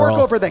cash, Carol.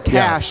 Fork over the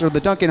cash, or the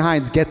Duncan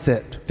Hines gets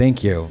it.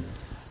 Thank you.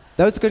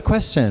 That was a good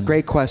question.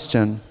 Great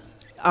question.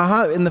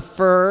 In the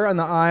fur on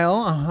the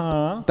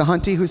aisle. The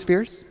hunty who's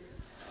fierce?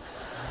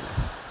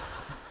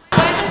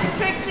 When is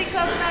Trixie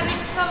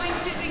Cosmetics coming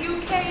to the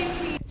UK,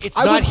 please? It's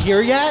not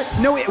here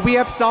yet? No, we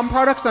have some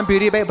products on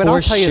Beauty Bay, but For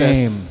I'll tell you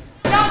shame.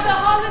 Not the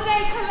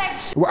holiday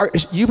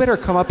collection. You better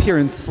come up here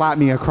and slap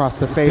me across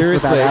the face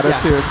with that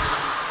Seriously, attitude.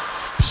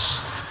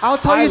 I'll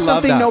tell I you love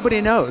something that. nobody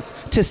knows.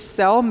 To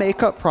sell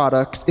makeup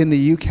products in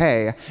the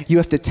UK, you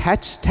have to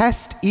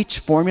test each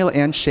formula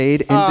and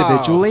shade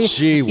individually.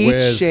 Gee Each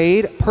whiz.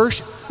 shade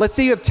let's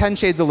say you have 10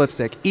 shades of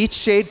lipstick. Each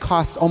shade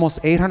costs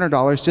almost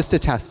 $800 just to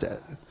test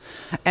it.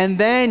 And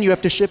then you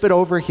have to ship it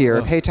over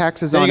here, pay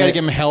taxes Then on you got to it.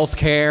 give them health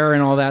care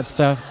and all that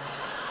stuff.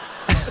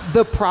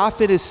 The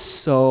profit is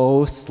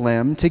so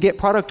slim. To get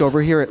product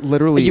over here, it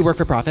literally... You work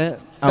for profit?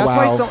 Oh, That's wow.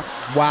 why so...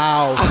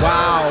 Wow.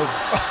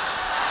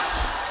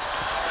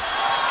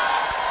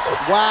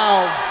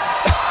 Wow.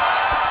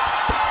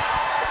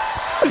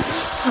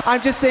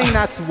 I'm just saying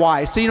that's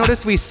why. So you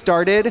notice we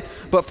started,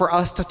 but for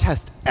us to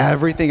test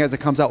everything as it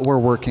comes out, we're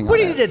working What on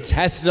do you it. need to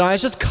test it on?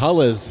 It's just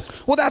colors.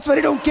 Well, that's what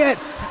I don't get.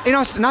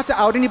 Not to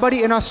out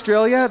anybody, in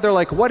Australia, they're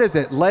like, what is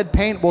it? Lead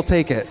paint? We'll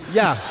take it.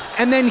 Yeah.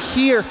 And then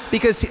here,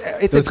 because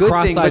it's Those a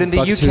good thing, but in the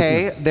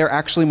cross-eyed UK, they're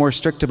actually more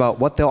strict about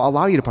what they'll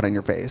allow you to put on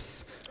your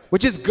face,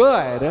 which is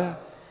good.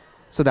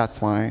 So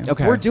that's why.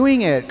 Okay. We're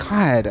doing it.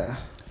 God.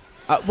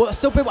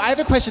 But I have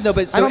a question though.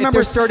 But so I don't if remember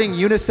there's- starting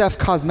UNICEF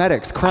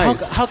Cosmetics.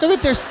 Christ. How come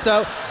if they're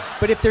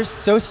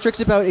so strict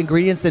about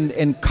ingredients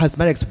and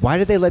cosmetics, why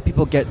do they let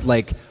people get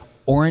like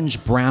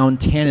orange, brown,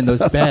 tan in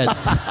those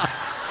beds?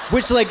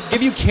 Which like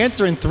give you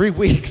cancer in 3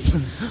 weeks.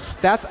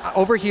 That's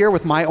over here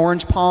with my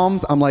orange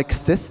palms. I'm like,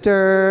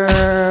 sisters.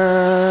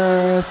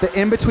 The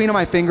in between of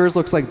my fingers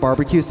looks like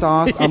barbecue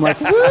sauce. I'm like,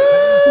 woo,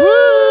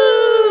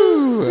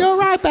 woo. You're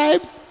right,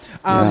 babes.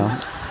 Yeah.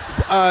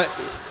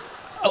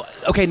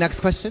 Okay,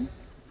 next question.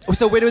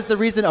 So what was the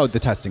reason? Oh, the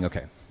testing.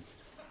 Okay.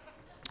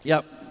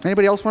 Yep.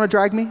 Anybody else want to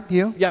drag me?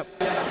 You? Yep.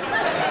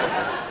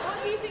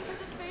 What do you think of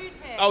the food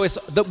here? Oh,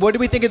 what do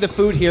we think of the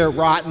food here?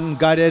 Rotten,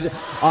 gutted,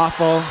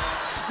 awful.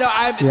 No,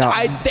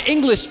 the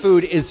English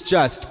food is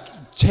just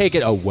take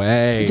it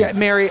away. Yeah,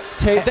 Mary.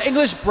 The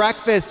English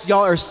breakfast,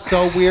 y'all are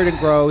so weird and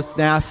gross,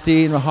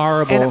 nasty and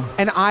horrible.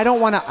 And I don't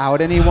want to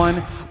out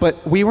anyone,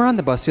 but we were on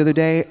the bus the other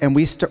day, and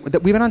we've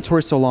been on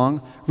tour so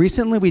long.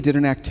 Recently, we did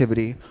an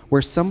activity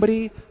where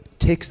somebody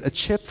takes a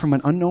chip from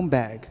an unknown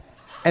bag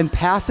and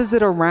passes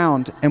it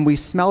around, and we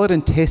smell it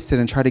and taste it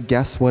and try to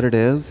guess what it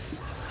is.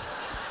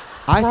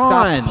 I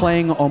stopped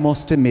playing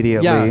almost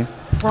immediately. Yeah,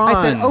 prawn.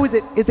 I said, "Oh, is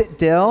it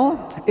dill?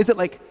 Is it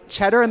like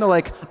cheddar?" And they're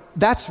like,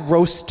 "That's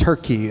roast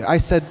turkey." I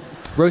said,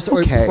 Roast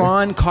okay. or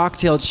prawn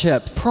cocktail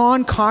chips.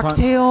 Prawn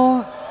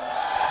cocktail?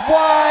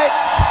 What?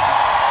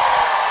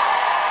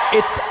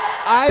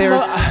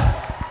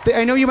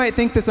 I know you might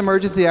think this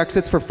emergency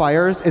exit's for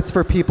fires. It's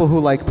for people who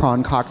like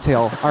prawn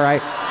cocktail. All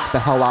right, the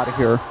hell out of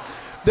here.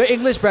 The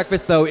English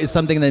breakfast, though, is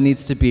something that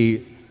needs to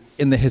be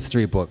in the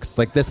history books.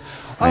 Like this.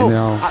 I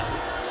know.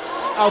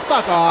 Oh,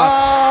 fuck off.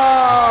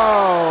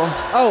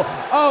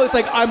 Oh, it's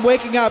like I'm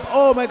waking up.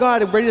 Oh my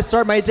God, I'm ready to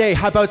start my day.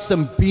 How about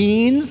some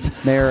beans,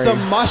 Mary. some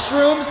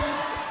mushrooms,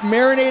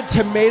 marinated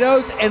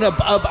tomatoes, and a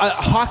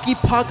hockey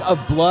puck of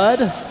blood?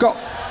 Go.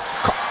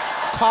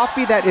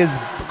 Coffee that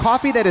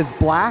is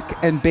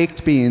black and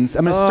baked beans.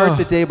 I'm gonna start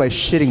the day by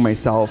shitting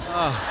myself.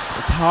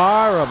 It's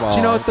horrible. Do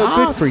you know what? Though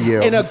good for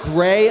you. In a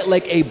gray,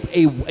 like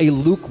a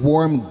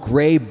lukewarm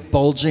gray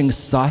bulging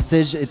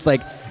sausage. It's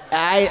like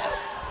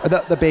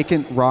the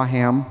bacon raw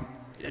ham.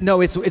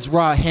 No, it's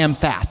raw ham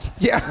fat.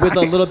 Yeah. With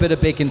a little bit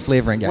of bacon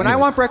flavoring. Yeah, when I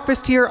want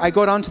breakfast here, I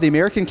go down to the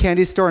American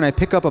candy store and I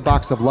pick up a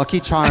box of Lucky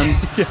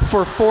Charms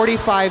for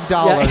 $45.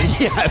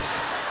 Yes.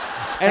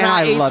 And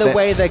I ate love the it.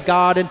 way that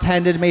God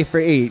intended me for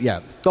eat.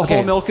 Yeah. The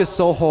whole milk is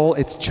so whole,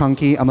 it's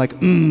chunky. I'm like,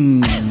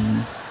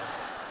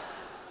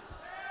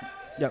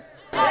 Yep.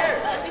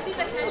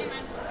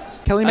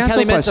 Kelly Mantle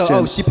Kelly Mantle. question.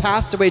 Oh, she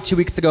passed away 2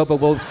 weeks ago, but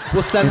we'll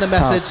send the It's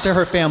message tough. to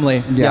her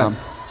family. Yeah.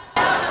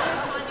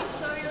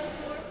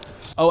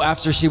 Oh,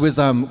 after she was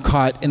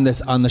caught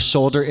on the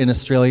shoulder in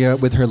Australia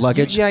with her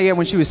luggage. Yeah,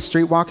 when she was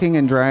street walking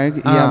in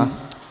drag. Yeah.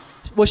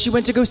 Well, she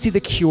went to go see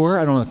The Cure.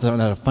 I don't know if it's not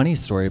a funny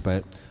story,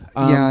 but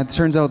yeah, it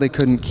turns out they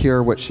couldn't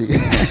cure what she,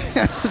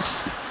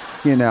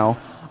 you know,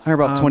 I'm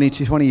about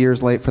 20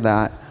 years late for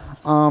that.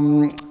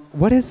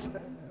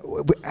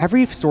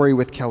 Every story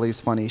with Kelly's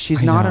funny.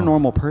 She's not a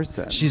normal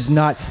person. she's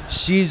not.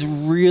 She's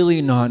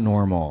really not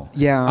normal.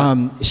 Yeah.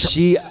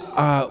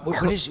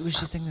 What was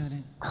she saying the other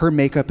day? Her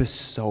makeup is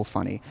so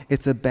funny.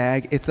 It's a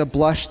bag. It's a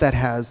blush that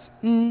has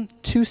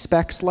 2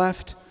 specks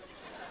left.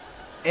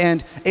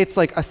 And it's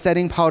like a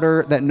setting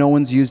powder that no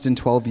one's used in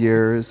 12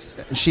 years.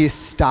 She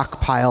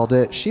stockpiled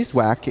it. She's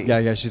wacky.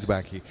 Yeah, she's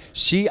wacky.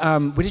 She,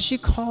 what did she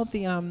call what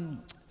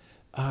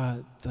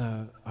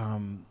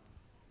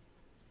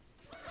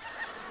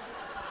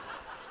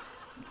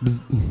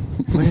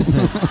is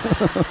it?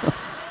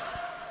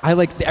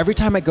 I every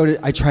time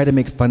I try to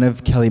make fun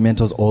of Kelly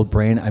Mantle's old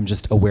brain, I'm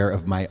just aware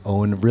of my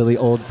own really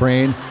old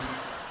brain.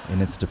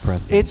 And it's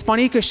depressing. It's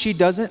funny because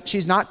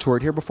she's not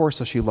toured here before,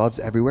 so she loves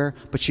everywhere,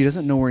 but she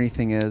doesn't know where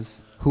anything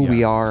is, who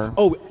we are.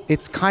 Oh,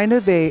 it's kind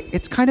of a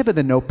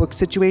The Notebook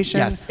situation.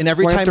 Yes, and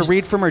every where I time have to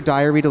read from her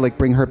diary to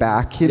bring her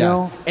back, you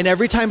know? And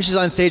every time she's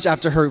on stage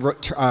after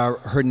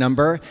her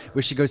number,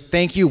 where she goes,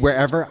 "Thank you,"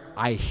 wherever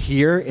I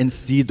hear and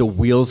see the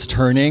wheels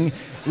turning,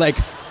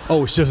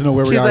 oh, she doesn't know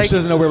where we are. She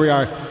doesn't know where we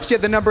are. She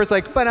had the numbers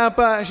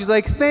ba-da-ba, and she's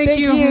like, thank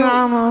you,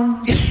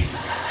 Mama.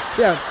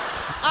 Yeah.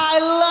 I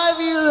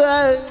love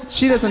you.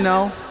 She doesn't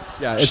know.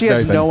 Yeah, she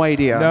has no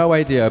idea. No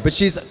idea. But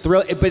she's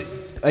thrilled. But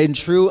in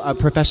true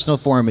professional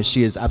form,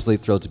 she is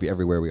absolutely thrilled to be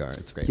everywhere we are.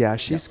 It's great. Yeah,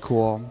 she's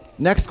cool.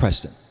 Next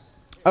question.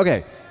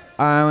 Okay.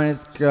 I want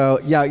to go.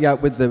 Yeah,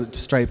 with the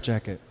striped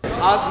jacket.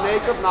 As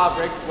makeup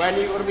mavericks, when are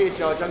you going to be a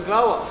judge on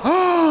Glow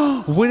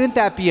Up? Wouldn't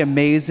that be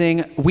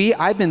amazing?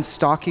 I've been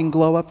stalking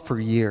Glow Up for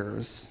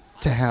years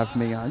to have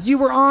me on. You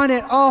were on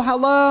it. Oh,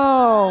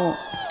 hello.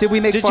 Did we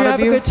make fun of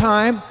you? Did you have a good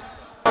time?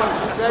 You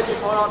said you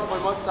hold on to my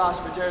mustache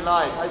for dear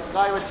life. It's the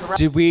guy with Tourette's.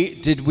 Did we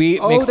make fun of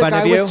you? Oh, the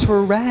guy with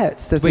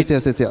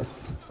Tourette's.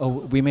 Yes. Oh,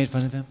 we made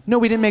fun of him? No,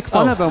 we didn't make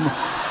fun of him.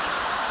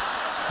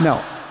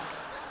 No.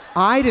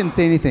 I didn't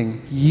say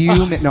anything.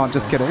 No, I'm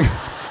just kidding.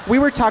 We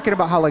were talking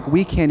about how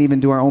we can't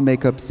even do our own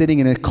makeup sitting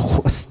in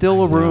a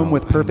still room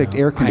with perfect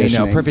air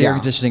conditioning. I know, perfect air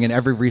conditioning and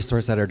every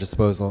resource at our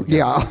disposal.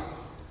 Yeah.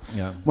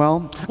 Yeah.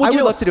 Well, I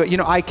would love to do it.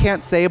 I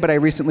can't say, but I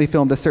recently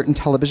filmed a certain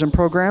television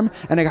program,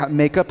 and I got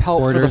makeup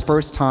help for the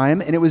first time,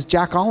 and it was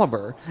Jack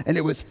Oliver, and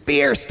it was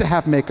fierce to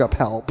have makeup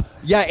help.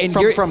 Yeah, and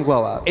from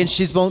Glow Up. And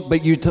she told me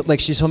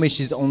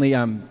she's only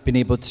been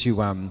able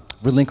to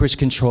relinquish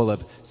control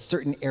of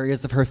certain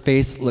areas of her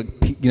face,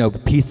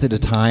 piece at a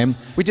time.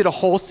 We did a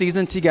whole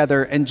season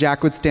together, and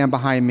Jack would stand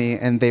behind me,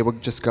 and they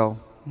would just go,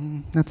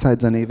 that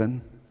side's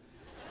uneven.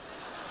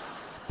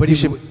 But you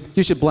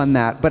should blend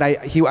that. But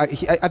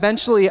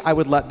eventually I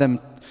would let them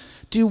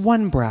do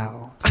one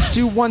brow,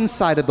 do one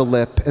side of the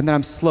lip, and then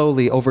I'm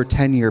slowly over a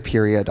 10-year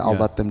period I'll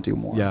let them do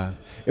more. Yeah,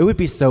 it would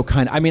be so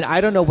kind. I mean, I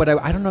don't know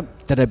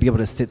that I'd be able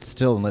to sit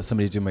still and let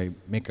somebody do my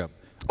makeup.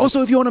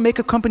 Also, if you own a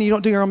makeup company, you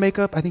don't do your own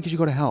makeup, I think you should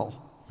go to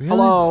hell. Really?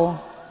 Hello,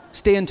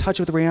 stay in touch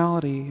with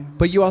reality.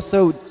 But you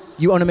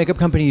own a makeup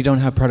company. You don't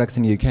have products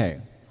in the UK.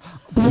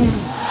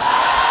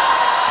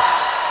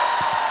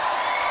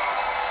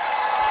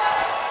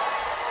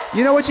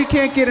 You know what you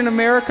can't get in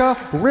America?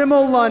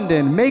 Rimmel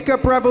London,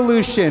 Makeup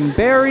Revolution,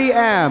 Barry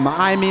M.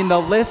 I mean, the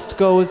list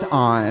goes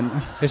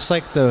on. It's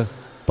like the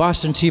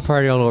Boston Tea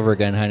Party all over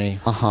again, honey.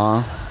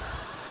 Uh-huh.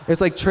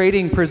 It's like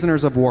trading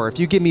prisoners of war. If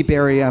you give me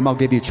Barry M, I'll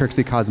give you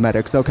Trixie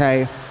Cosmetics,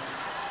 okay?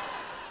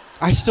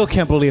 I still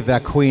can't believe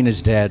that queen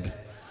is dead.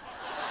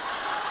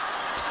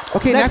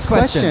 Okay, next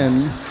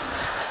question.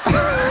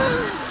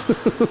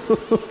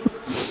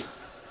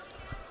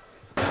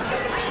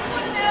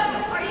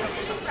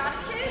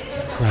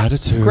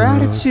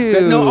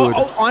 Gratitude. No,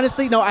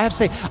 honestly, no. I have to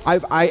say,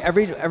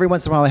 every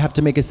once in a while, I have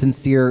to make a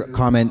sincere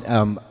comment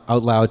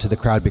out loud to the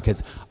crowd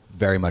because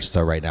very much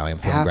so right now I am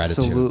feeling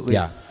gratitude. Absolutely.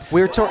 Yeah.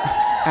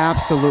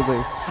 Absolutely.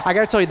 I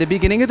gotta tell you, the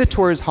beginning of the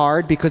tour is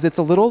hard because it's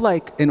a little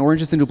like in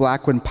Orange is the New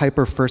Black when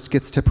Piper first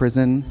gets to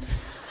prison.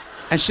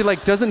 And she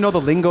like doesn't know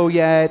the lingo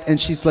yet, and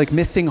she's like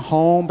missing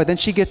home, but then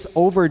she gets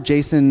over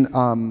Jason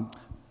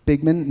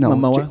Bigman. No,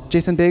 Momoa?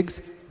 Jason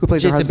Biggs, who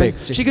plays her Jason husband.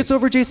 Biggs, Jason She gets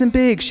over Jason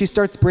Biggs. She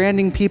starts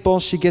branding people.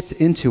 She gets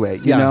into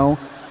it, you Yeah. know?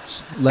 And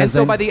so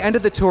Leslie? by the end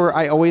of the tour,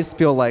 I always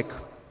feel like,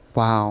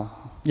 wow.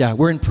 Yeah,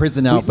 we're in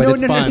prison now, but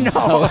it's fun.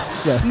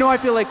 Yeah. No, I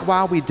feel like,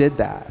 wow, we did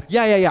that.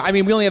 Yeah. I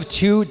mean, we only have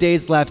 2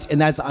 days left, and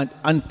that's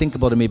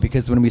unthinkable to me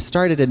because when we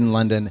started it in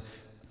London...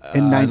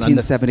 In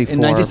 1974. In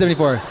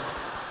 1974.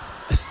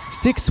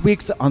 6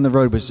 weeks on the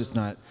road was just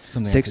not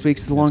something... 6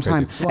 weeks is a long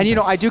time. And you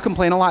know, I do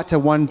complain a lot to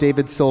one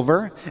David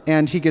Silver,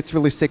 and he gets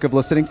really sick of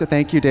listening to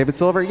thank you, David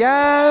Silver.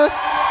 Yes!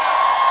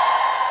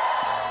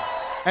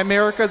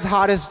 America's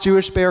hottest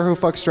Jewish bear who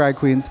fucks drag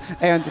queens.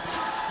 And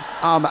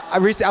I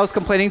was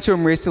complaining to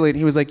him recently, and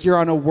he was like, you're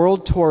on a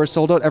world tour,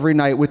 sold out every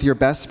night with your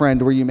best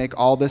friend where you make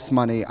all this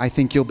money. I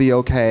think you'll be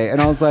okay. And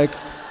I was like,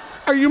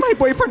 are you my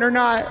boyfriend or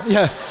not?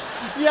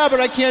 Yeah, but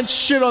I can't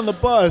shit on the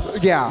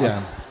bus.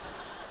 Yeah.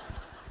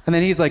 And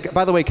then he's like,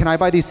 by the way, can I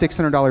buy these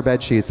 $600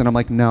 bed sheets? And I'm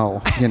like,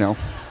 no, you know.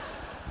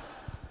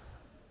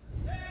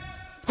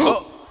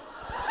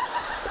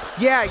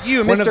 Yeah,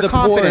 you, One Mr. of the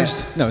Confident.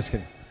 poorest. No, I was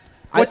kidding.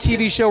 What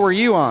TV show were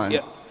you on?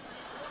 Yeah.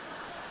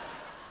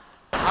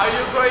 Are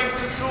you going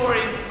to tour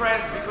in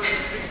France because you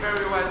speak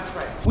very well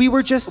French? We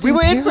were just We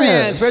were in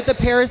Paris. France. We're at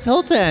the Paris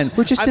Hilton.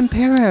 We're just in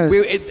Paris.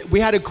 We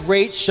had a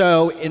great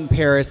show in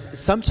Paris.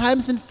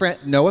 Sometimes in French,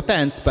 no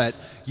offense, but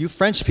you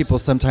French people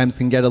sometimes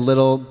can get a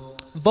little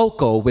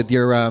vocal with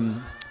your,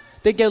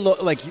 they get a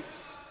little, like...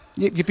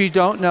 If you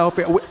don't know,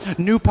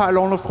 nous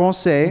parlons le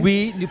français.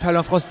 Oui, nous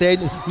parlons français.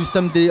 Nous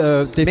sommes des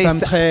Mais femmes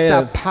très...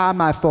 ça pas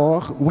ma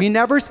fort. We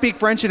never speak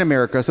French in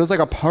America, so it's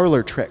like a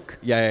parlor trick.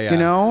 Yeah. You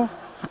know?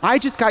 I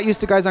just got used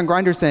to guys on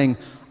Grindr saying,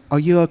 are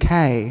you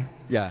okay?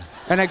 Yeah.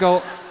 And I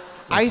go,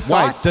 I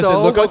Why? thought Does so.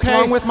 it look What's okay?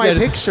 wrong with my Yeah,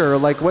 does- picture?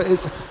 Like, what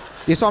is...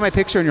 You saw my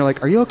picture and you're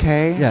like, are you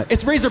okay? Yeah,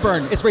 it's razor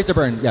burn.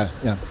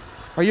 Yeah.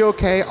 Are you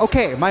okay?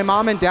 Okay, my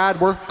mom and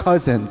dad were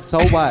cousins, so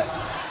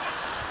what?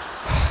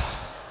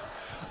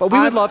 But we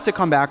would love to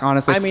come back,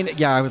 honestly. I mean,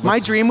 yeah, I would love My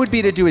to. dream would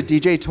be to do a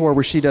DJ tour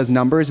where she does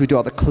numbers. We do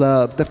all the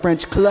clubs, the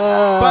French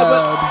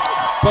clubs.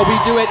 But we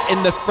do it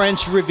in the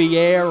French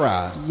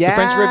Riviera. Yes. The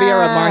French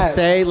Riviera,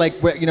 Marseille,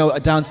 like, you know,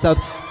 down south.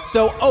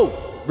 So,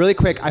 really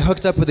quick, I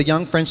hooked up with a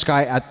young French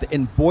guy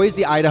in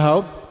Boise,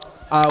 Idaho.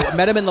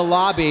 Met him in the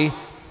lobby,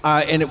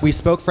 and we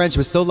spoke French. It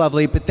was so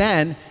lovely. But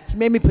then he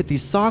made me put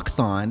these socks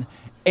on,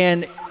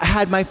 and I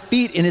had my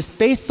feet in his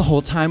face the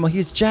whole time while he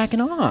was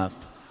jacking off.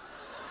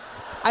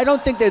 I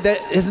don't think that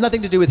has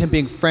nothing to do with him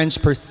being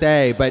French per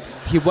se, but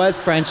he was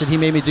French and he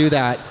made me do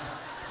that.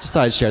 Just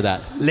thought I'd share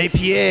that. Les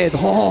pieds.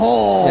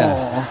 Oh.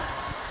 Yeah.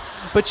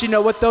 But you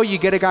know what, though? You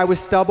get a guy with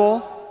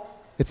stubble,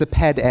 it's a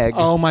ped egg.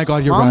 Oh my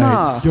God, you're Mama,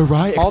 right. You're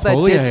right. All that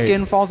Exfoliate. dead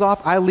skin falls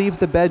off. I leave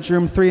the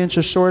bedroom 3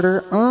 inches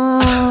shorter.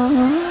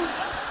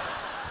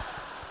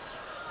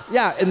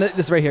 Yeah, and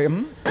this right here.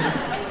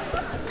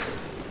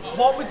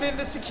 What was in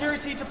the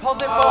security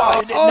deposit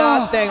box?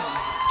 Nothing.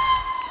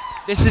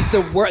 This is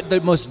the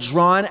most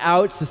drawn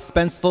out,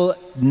 suspenseful,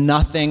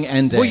 nothing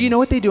ending. Well, you know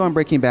what they do on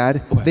Breaking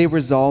Bad? What? They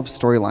resolve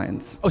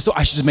storylines. Oh, so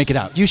I should just make it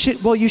out. You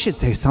should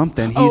say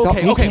something.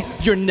 Okay.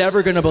 You're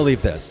never gonna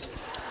believe this.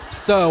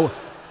 So,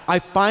 I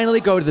finally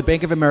go to the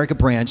Bank of America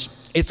branch.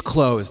 It's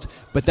closed,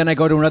 but then I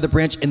go to another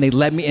branch, and they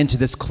let me into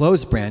this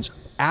closed branch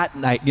at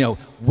night. You know,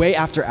 way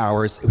after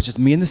hours. It was just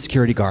me and the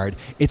security guard.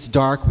 It's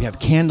dark. We have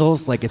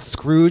candles, like it's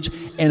Scrooge,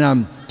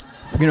 and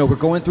you know, we're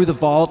going through the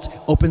vault.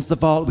 Opens the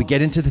vault. We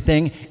get into the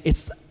thing.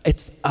 It's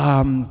a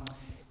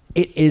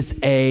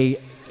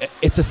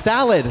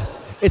salad.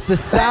 It's a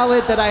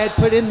salad that I had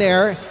put in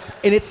there,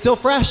 and it's still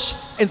fresh.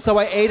 And so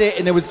I ate it,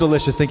 and it was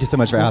delicious. Thank you so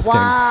much for asking.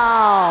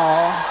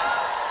 Wow.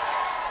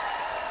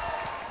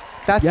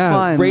 That's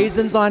fun.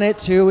 Raisins on it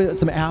too.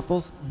 Some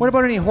apples. What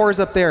about any whores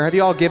up there? Have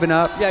you all given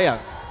up? Yeah.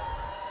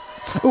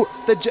 Ooh,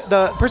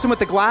 the person with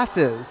the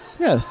glasses.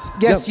 Yes.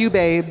 Yes, Yep. you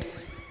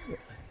babes.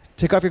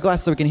 Take off your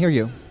glasses so we can hear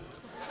you.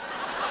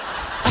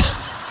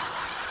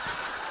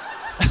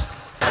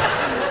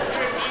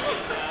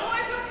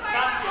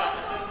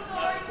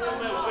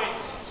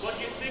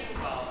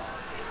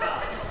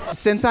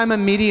 Since I'm a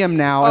medium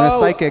now and a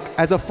psychic,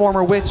 as a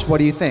former witch, what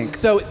do you think?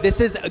 So this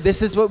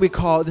is what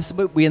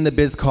we in the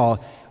biz call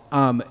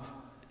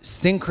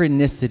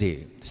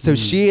synchronicity. So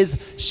she's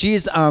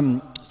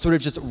sort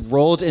of just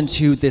rolled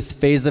into this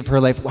phase of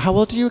her life. How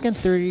old are you again?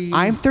 30?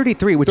 I'm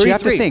 33, which 33. you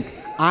have to think.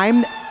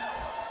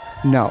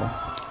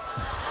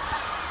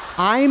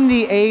 I'm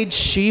the age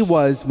she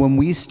was when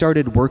we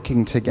started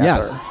working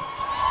together. Yes.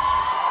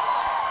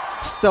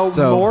 So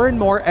more and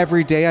more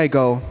every day I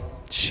go,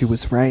 she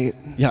was right.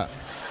 Yeah.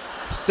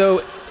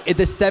 So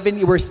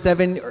we're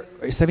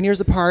 7 years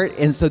apart,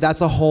 and so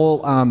that's a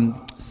whole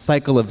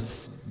cycle of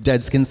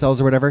dead skin cells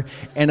or whatever.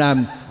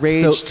 And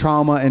Rage,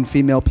 trauma, and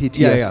female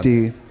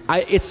PTSD.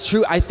 Yeah. It's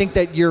true. I think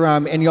that you're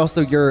and you also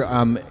your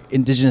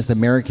indigenous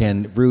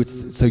American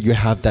roots, so you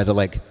have that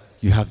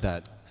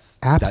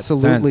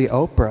Absolutely sense.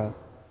 Oprah.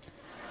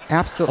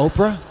 Absolutely.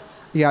 Oprah?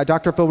 Yeah,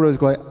 Dr. Phil was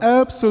going,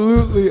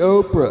 absolutely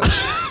Oprah.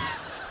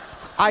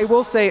 I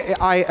will say,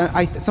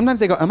 I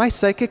sometimes I go, am I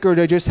psychic or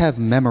do I just have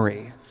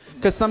memory?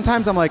 Because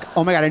sometimes I'm like,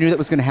 oh my God, I knew that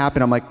was going to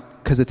happen. I'm like,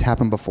 because it's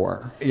happened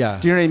before. Yeah.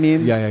 Do you know what I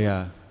mean?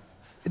 Yeah.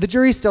 The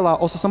jury's still out.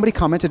 Also, somebody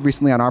commented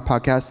recently on our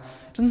podcast,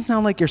 it doesn't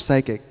sound like you're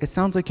psychic. It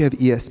sounds like you have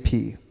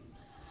ESP.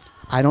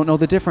 I don't know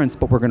the difference,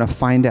 but we're going to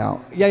find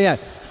out. Yeah.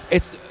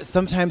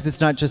 Sometimes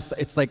it's not just,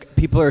 it's like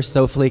people are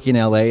so flaky in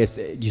LA,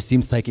 you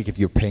seem psychic if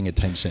you're paying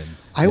attention.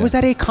 I was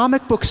at a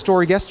comic book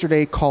store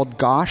yesterday called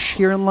Gosh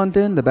here in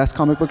London, the best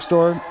comic book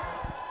store.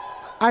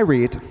 I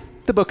read.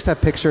 The books have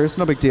pictures,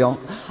 no big deal.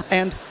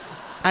 And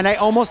I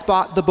almost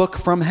bought the book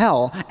From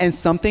Hell, and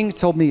something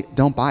told me,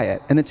 don't buy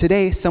it. And then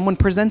today, someone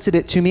presented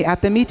it to me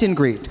at the meet and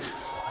greet.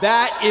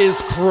 That is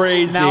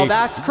crazy. Now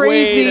that's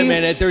crazy. Wait a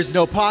minute. There's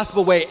no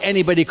possible way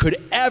anybody could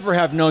ever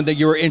have known that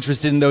you were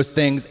interested in those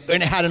things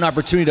and had an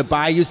opportunity to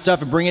buy you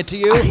stuff and bring it to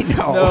you. I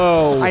know.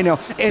 No. I know.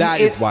 And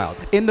that is wild.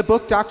 In the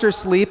book Dr.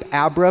 Sleep,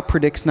 Abra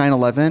predicts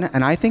 9/11,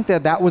 and I think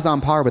that was on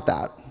par with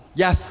that.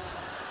 Yes.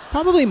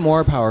 Probably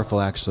more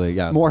powerful, actually.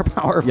 Yeah. More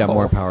powerful. Yeah,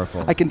 more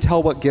powerful. I can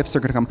tell what gifts are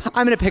going to come.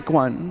 I'm going to pick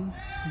one.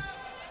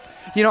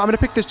 I'm going to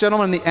pick this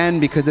gentleman in the end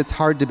because it's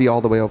hard to be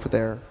all the way over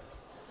there.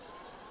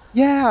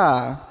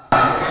 Yeah.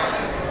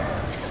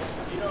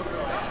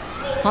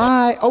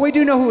 Hi. Oh, I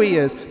do know who he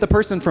is. The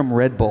person from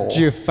Red Bull. Did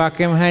you fuck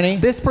him, honey?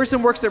 This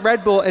person works at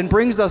Red Bull and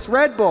brings us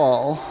Red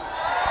Bull.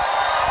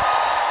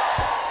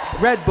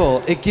 Red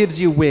Bull, it gives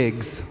you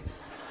wigs.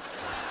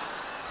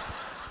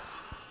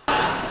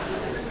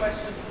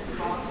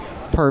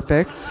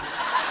 Perfect.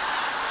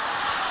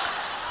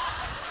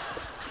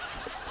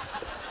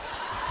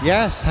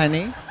 Yes,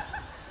 honey.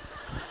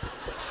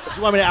 Do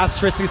you want me to ask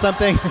Trixie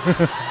something?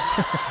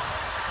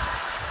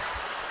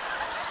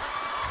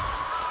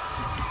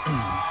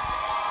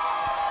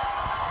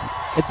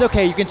 It's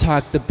okay, you can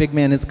talk. The big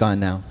man is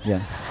gone now.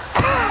 Yeah.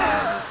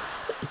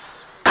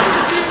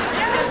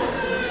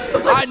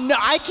 No,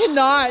 I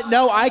cannot.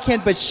 No, I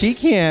can't, but she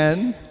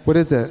can. What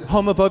is it?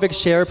 Homophobic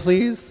share,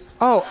 please.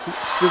 Oh,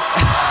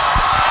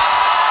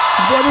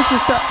 what is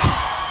this?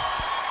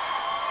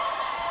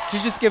 Could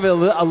you just give it a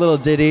little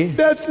ditty?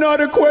 That's not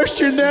a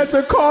question, that's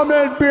a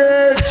comment,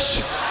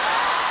 bitch.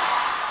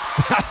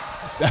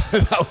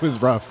 That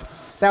was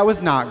rough. That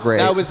was not great.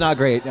 That was not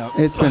great. No.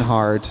 It's been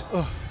hard.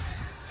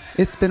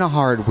 It's been a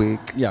hard week.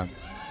 Yeah.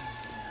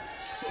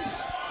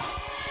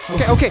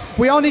 Okay.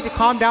 We all need to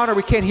calm down or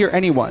we can't hear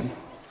anyone.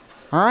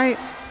 All right?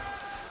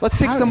 Let's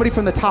pick somebody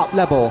from the top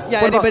level.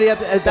 Yeah, What anybody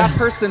about at that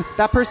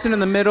person in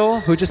the middle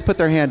who just put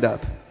their hand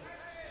up.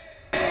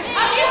 Have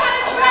you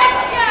had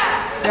Greg's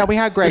yet? Yeah, we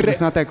had Greg.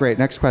 It's not that great.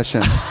 Next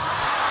question.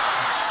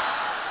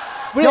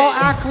 Y'all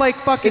act like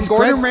fucking Is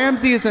Gordon Greg-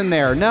 Ramsay is in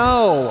there.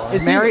 No.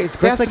 Is he- Mary, it's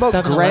Greg's that's like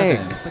about 7-Eleven.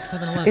 Greg's. It's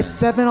like 7-Eleven.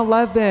 It's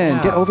 7-Eleven.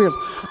 Yeah. Get over yours.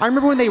 I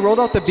remember when they rolled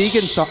out the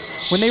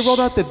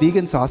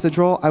vegan sausage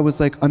roll, I was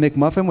like, a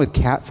McMuffin with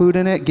cat food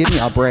in it? Give me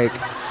a break.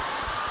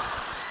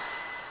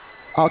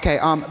 Okay,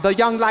 the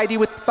young lady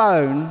with the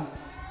phone.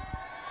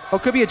 Oh,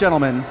 could be a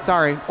gentleman.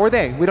 Sorry. Or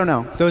they. We don't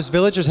know. Those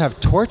villagers have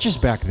torches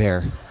back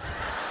there.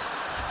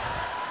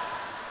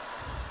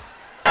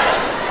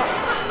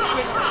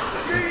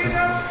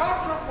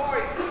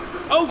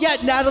 Oh yeah,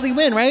 Natalie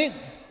Wynn, right?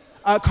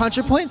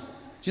 ContraPoints.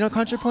 Do you know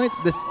ContraPoints?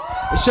 This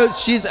shows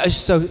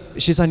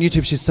she's on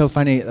YouTube. She's so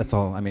funny. That's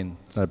all. I mean,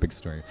 it's not a big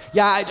story.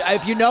 Yeah,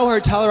 if you know her,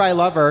 tell her I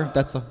love her.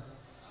 That's a.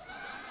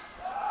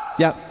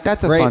 Yeah,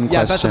 That's a great. fun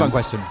Yeah, that's a question. fun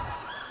question.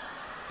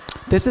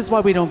 This is why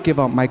we don't give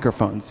out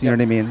microphones. You know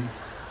what I mean?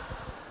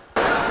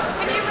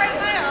 Can you raise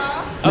my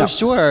arm? Oh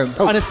sure.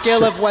 Oh, On a scale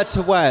sure. of what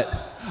to what?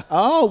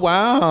 Oh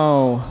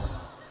wow.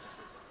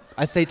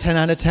 I say 10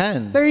 out of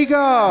 10. There you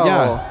go.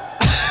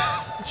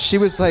 Yeah. She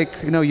was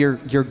like, no, you're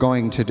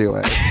going to do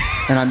it,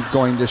 and I'm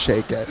going to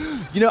shake it.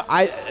 You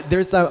know,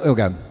 there's oh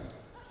god.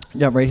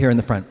 Yeah, right here in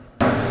the front.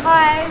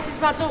 Hi, this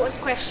is my daughter's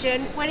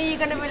question. When are you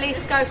going to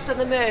release Ghost on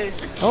the Moon?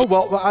 Oh,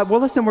 well,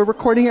 listen, we're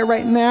recording it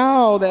right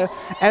now. The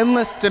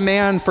endless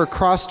demand for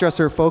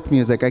cross-dresser folk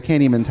music, I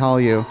can't even tell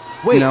you.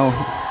 Wait. You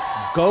know,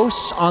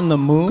 Ghosts on the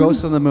Moon?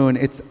 Ghosts on the Moon,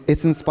 it's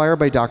inspired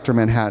by Dr.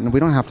 Manhattan. We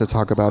don't have to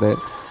talk about it.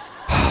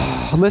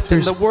 Listen,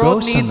 There's the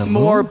world ghosts on needs the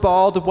more moon?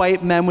 bald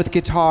white men with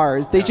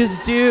guitars. They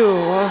just do.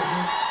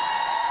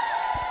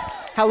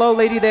 Hello,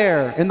 lady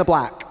there in the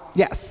black.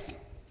 Yes.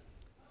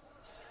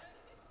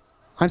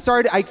 I'm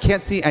sorry, I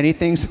can't see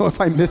anything, so if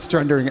I'm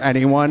misgendering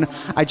anyone,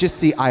 I just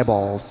see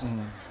eyeballs.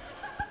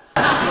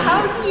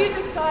 How do you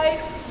decide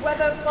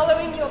whether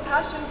following your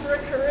passion for a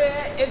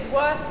career is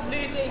worth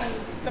losing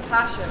the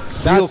passion?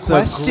 Real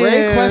That's a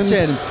great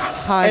question.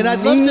 And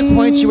I'd love to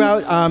point you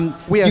out.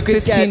 We have you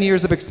could 15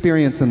 years of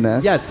experience in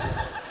this. Yes.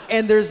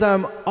 And there's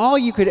all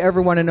you could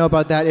ever want to know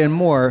about that and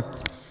more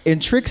in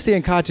Trixie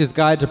and Katya's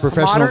Guide to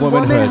Professional Modern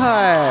Womanhood.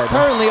 Womanhood.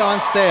 Currently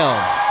on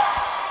sale.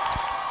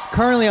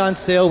 Currently on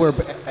sale where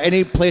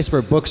any place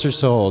where books are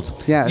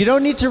sold. Yes. You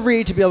don't need to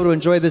read to be able to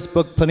enjoy this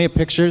book. Plenty of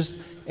pictures.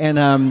 And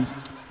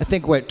I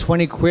think,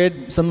 20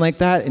 quid, something like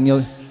that.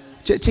 And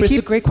It's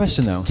a great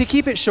question, though. To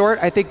keep it short,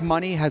 I think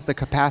money has the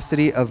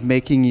capacity of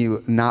making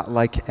you not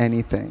like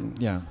anything.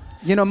 Yeah.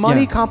 You know,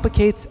 money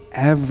complicates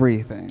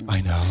everything. I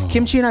know.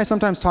 Kimchi and I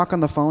sometimes talk on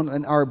the phone,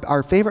 and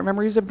our favorite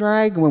memories of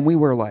drag when we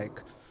were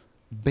like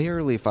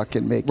barely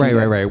fucking making it.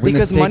 Right. When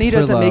because the money stakes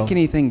were doesn't low. make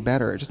anything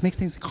better. It just makes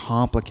things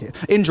complicated.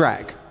 In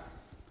drag.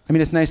 I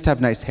mean, it's nice to have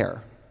nice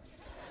hair.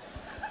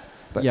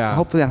 But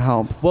hopefully that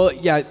helps. Well,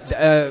 yeah.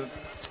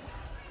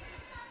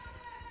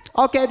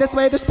 Okay, this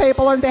way, there's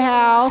people in the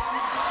house.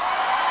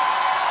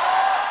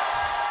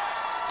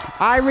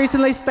 I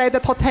recently stayed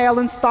at a hotel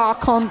in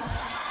Stockholm.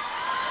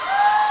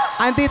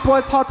 And it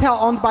was hotel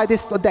owned by the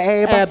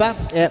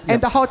ABBA.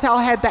 And the hotel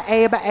had the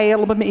ABBA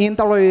album in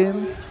the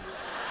room.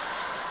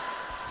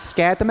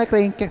 Scared to make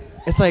drink.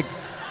 It's like,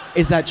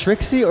 is that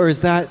Trixie or is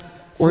that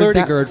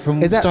Flirtygird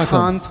from Is that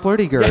Stockholm? Hans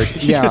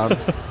Flirtygird? Yeah.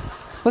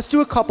 Let's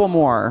do a couple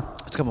more.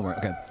 Let's a couple more,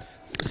 okay.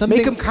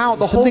 Make them count.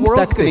 The whole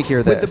world's going to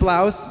hear this. With the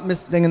blouse,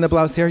 Miss Thing in the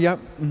blouse here, yep.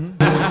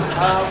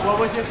 Mm-hmm. What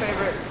was your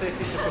favorite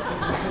city to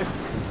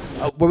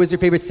perform? What was your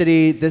favorite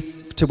city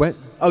to what?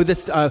 Oh,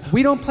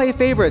 we don't play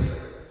favorites.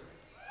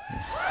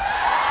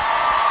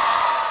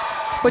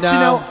 But you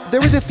know,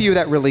 there was a few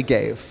that really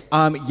gave.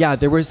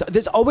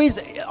 There's always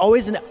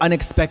an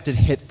unexpected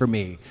hit for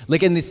me.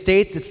 Like in the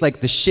States, it's like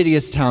the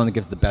shittiest town that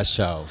gives the best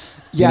show.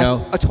 Yes, you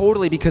know?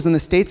 Totally, because in the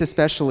States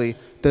especially,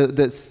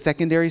 the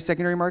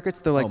secondary markets,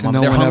 they're like, no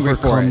they're one hungry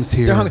ever for comes it.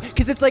 here. They're hungry.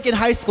 Because it's like in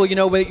high school,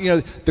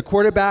 the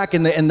quarterback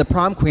and the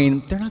prom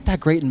queen, they're not that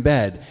great in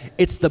bed.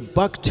 It's the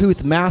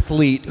buck-tooth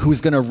mathlete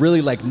who's going to really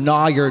like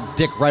gnaw your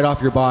dick right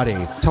off your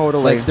body.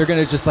 Totally. Like, they're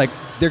going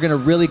to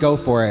really go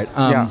for it.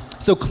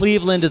 So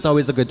Cleveland is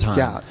always a good time.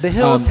 Yeah, the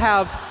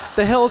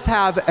Hills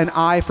have an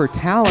eye for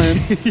talent,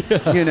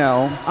 you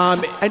know.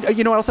 And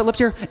you know what else I lived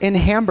here? In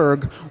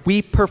Hamburg,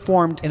 we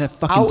performed in a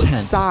fucking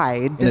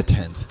outside tent. In a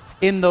tent.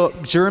 In the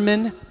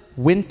German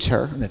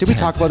winter. Did we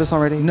talk about this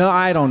already? No,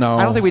 I don't know.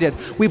 I don't think we did.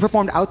 We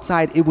performed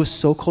outside. It was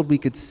so cold we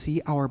could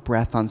see our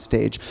breath on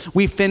stage.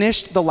 We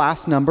finished the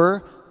last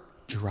number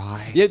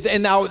dry. Yeah,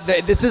 and now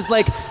this is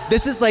like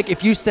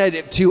if you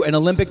said to an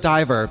Olympic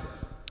diver,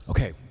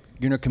 okay,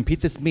 you're gonna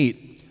compete this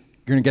meet,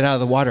 you're gonna get out of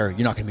the water,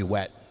 you're not gonna be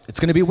wet. It's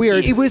gonna be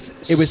weird. It was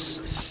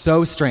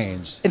so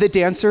strange. And the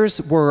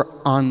dancers were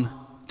on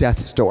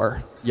death's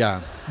door.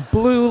 Yeah.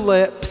 Blue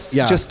lips,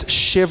 just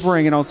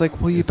shivering, and I was like,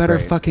 well, you better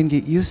fucking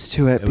get used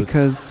to it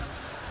because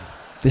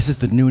this is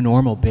the new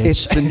normal, bitch.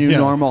 It's the new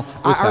normal.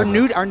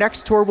 Our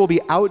next tour will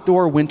be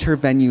outdoor winter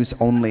venues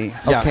only,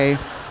 okay?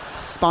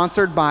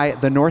 Sponsored by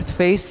the North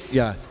Face.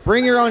 Yeah.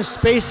 Bring your own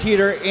space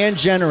heater and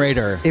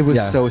generator. It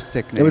was so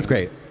sickening. It was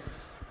great.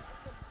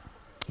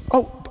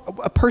 Oh,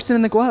 a person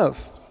in the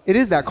glove. It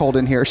is that cold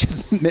in here. She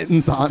has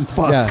mittens on.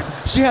 Fuck.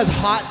 Yeah. She has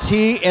hot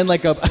tea and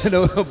like a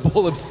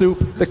bowl of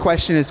soup. The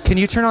question is, can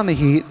you turn on the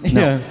heat?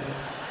 No.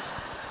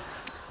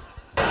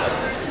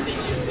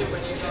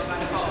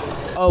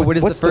 Oh,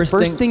 what's the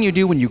first thing you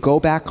do when you go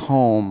back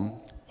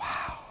home?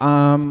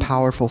 Wow. It's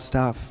powerful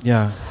stuff.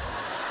 Yeah.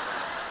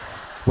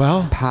 Well,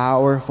 it's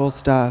powerful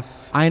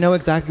stuff. I know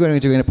exactly what I'm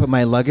going to do. I'm going to put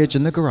my luggage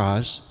in the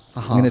garage.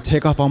 I'm going to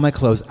take off all my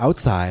clothes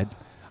outside.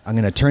 I'm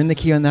going to turn the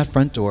key on that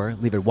front door,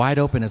 leave it wide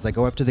open as I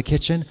go up to the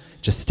kitchen,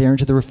 just stare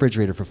into the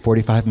refrigerator for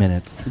 45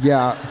 minutes.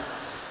 Yeah.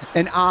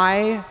 And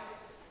I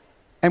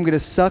am going to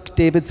suck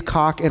David's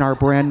cock in our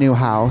brand new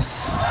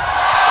house.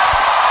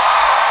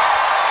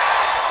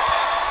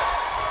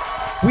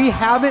 We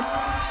haven't...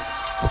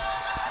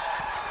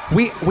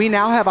 We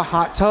now have a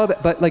hot tub,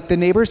 but like the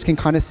neighbors can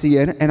kind of see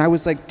in. And I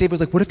was like, Dave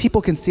was like, what if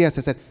people can see us?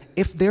 I said,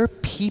 if they're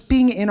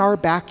peeping in our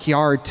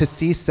backyard to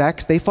see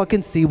sex, they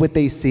fucking see what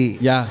they see.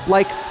 Yeah.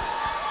 Like...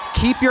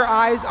 Keep your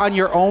eyes on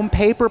your own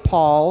paper,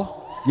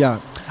 Paul.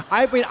 Yeah.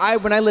 When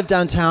I lived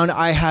downtown,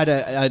 I had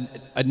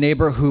a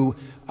neighbor who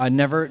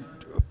never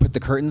put the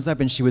curtains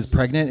up, and she was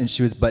pregnant, and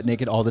she was butt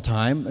naked all the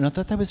time. And I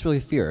thought that was really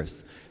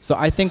fierce. So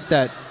I think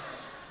that,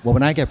 well,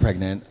 when I get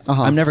pregnant,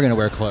 I'm never going to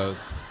wear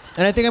clothes.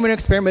 And I think I'm going to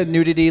experiment with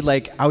nudity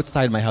like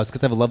outside my house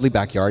because I have a lovely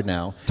backyard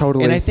now.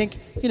 Totally. And I think,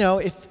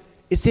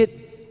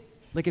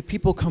 if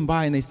people come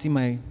by and they see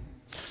my...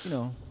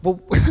 well,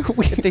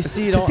 if they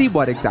see it to see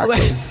what exactly?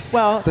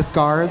 Well, the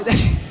scars.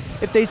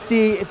 If they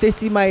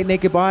see my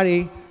naked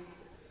body,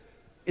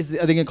 are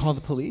they gonna call the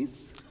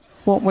police?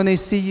 Well, when they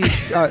see you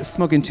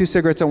smoking 2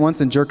 cigarettes at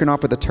once and jerking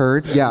off with a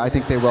turd, yeah, I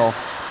think they will.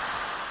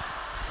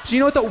 Do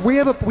you know what?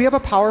 We have a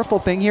powerful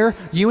thing here.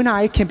 You and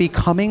I can be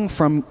coming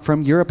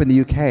from Europe and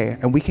the UK,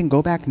 and we can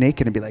go back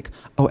naked and be like,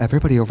 oh,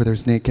 everybody over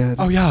there's naked.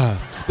 Oh yeah,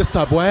 the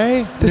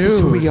subway. This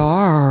is who we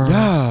are.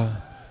 Yeah.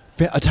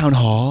 A town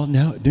hall,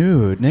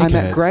 nude, naked. I'm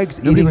at Greg's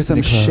eating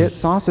some shit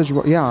sausage.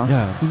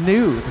 Yeah.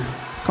 Nude.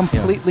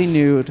 Completely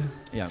nude.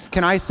 Yeah.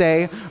 Can I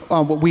say,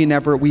 we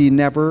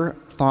never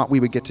thought we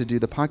would get to do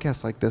the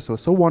podcast like this. It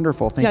was so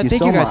wonderful. Thank you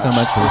so much. Thank you guys so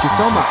much for Thank you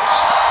so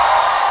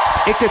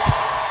much.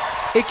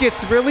 It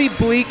gets really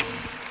bleak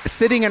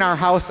sitting in our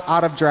house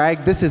out of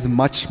drag. This is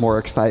much more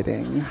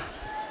exciting.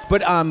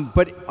 But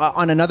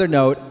on another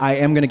note, I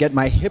am going to get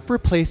my hip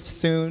replaced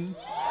soon.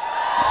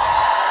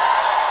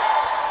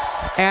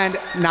 And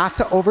not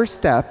to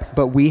overstep,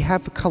 but we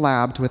have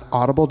collabed with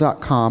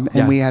Audible.com, and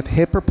Yeah. we have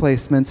hip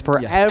replacements for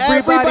Yeah.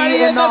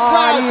 everybody in the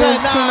crowd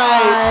audience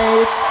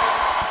tonight.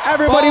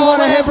 Everybody Ball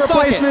want a and hip suck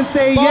replacement? it.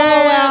 Say Ball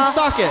yeah. and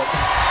suck it.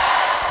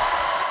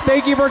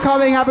 Thank you for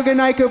coming. Have a good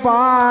night.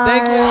 Goodbye.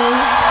 Thank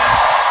you.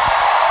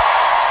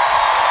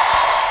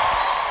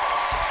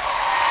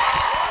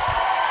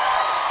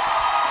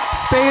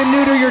 Spay and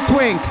neuter your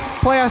twinks.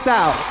 Play us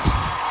out.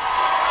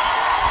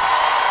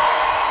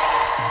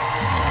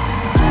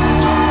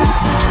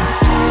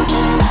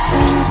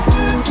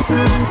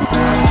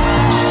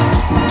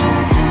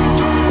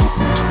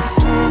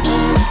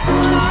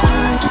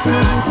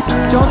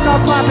 Don't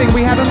stop clapping.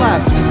 We haven't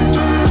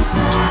left.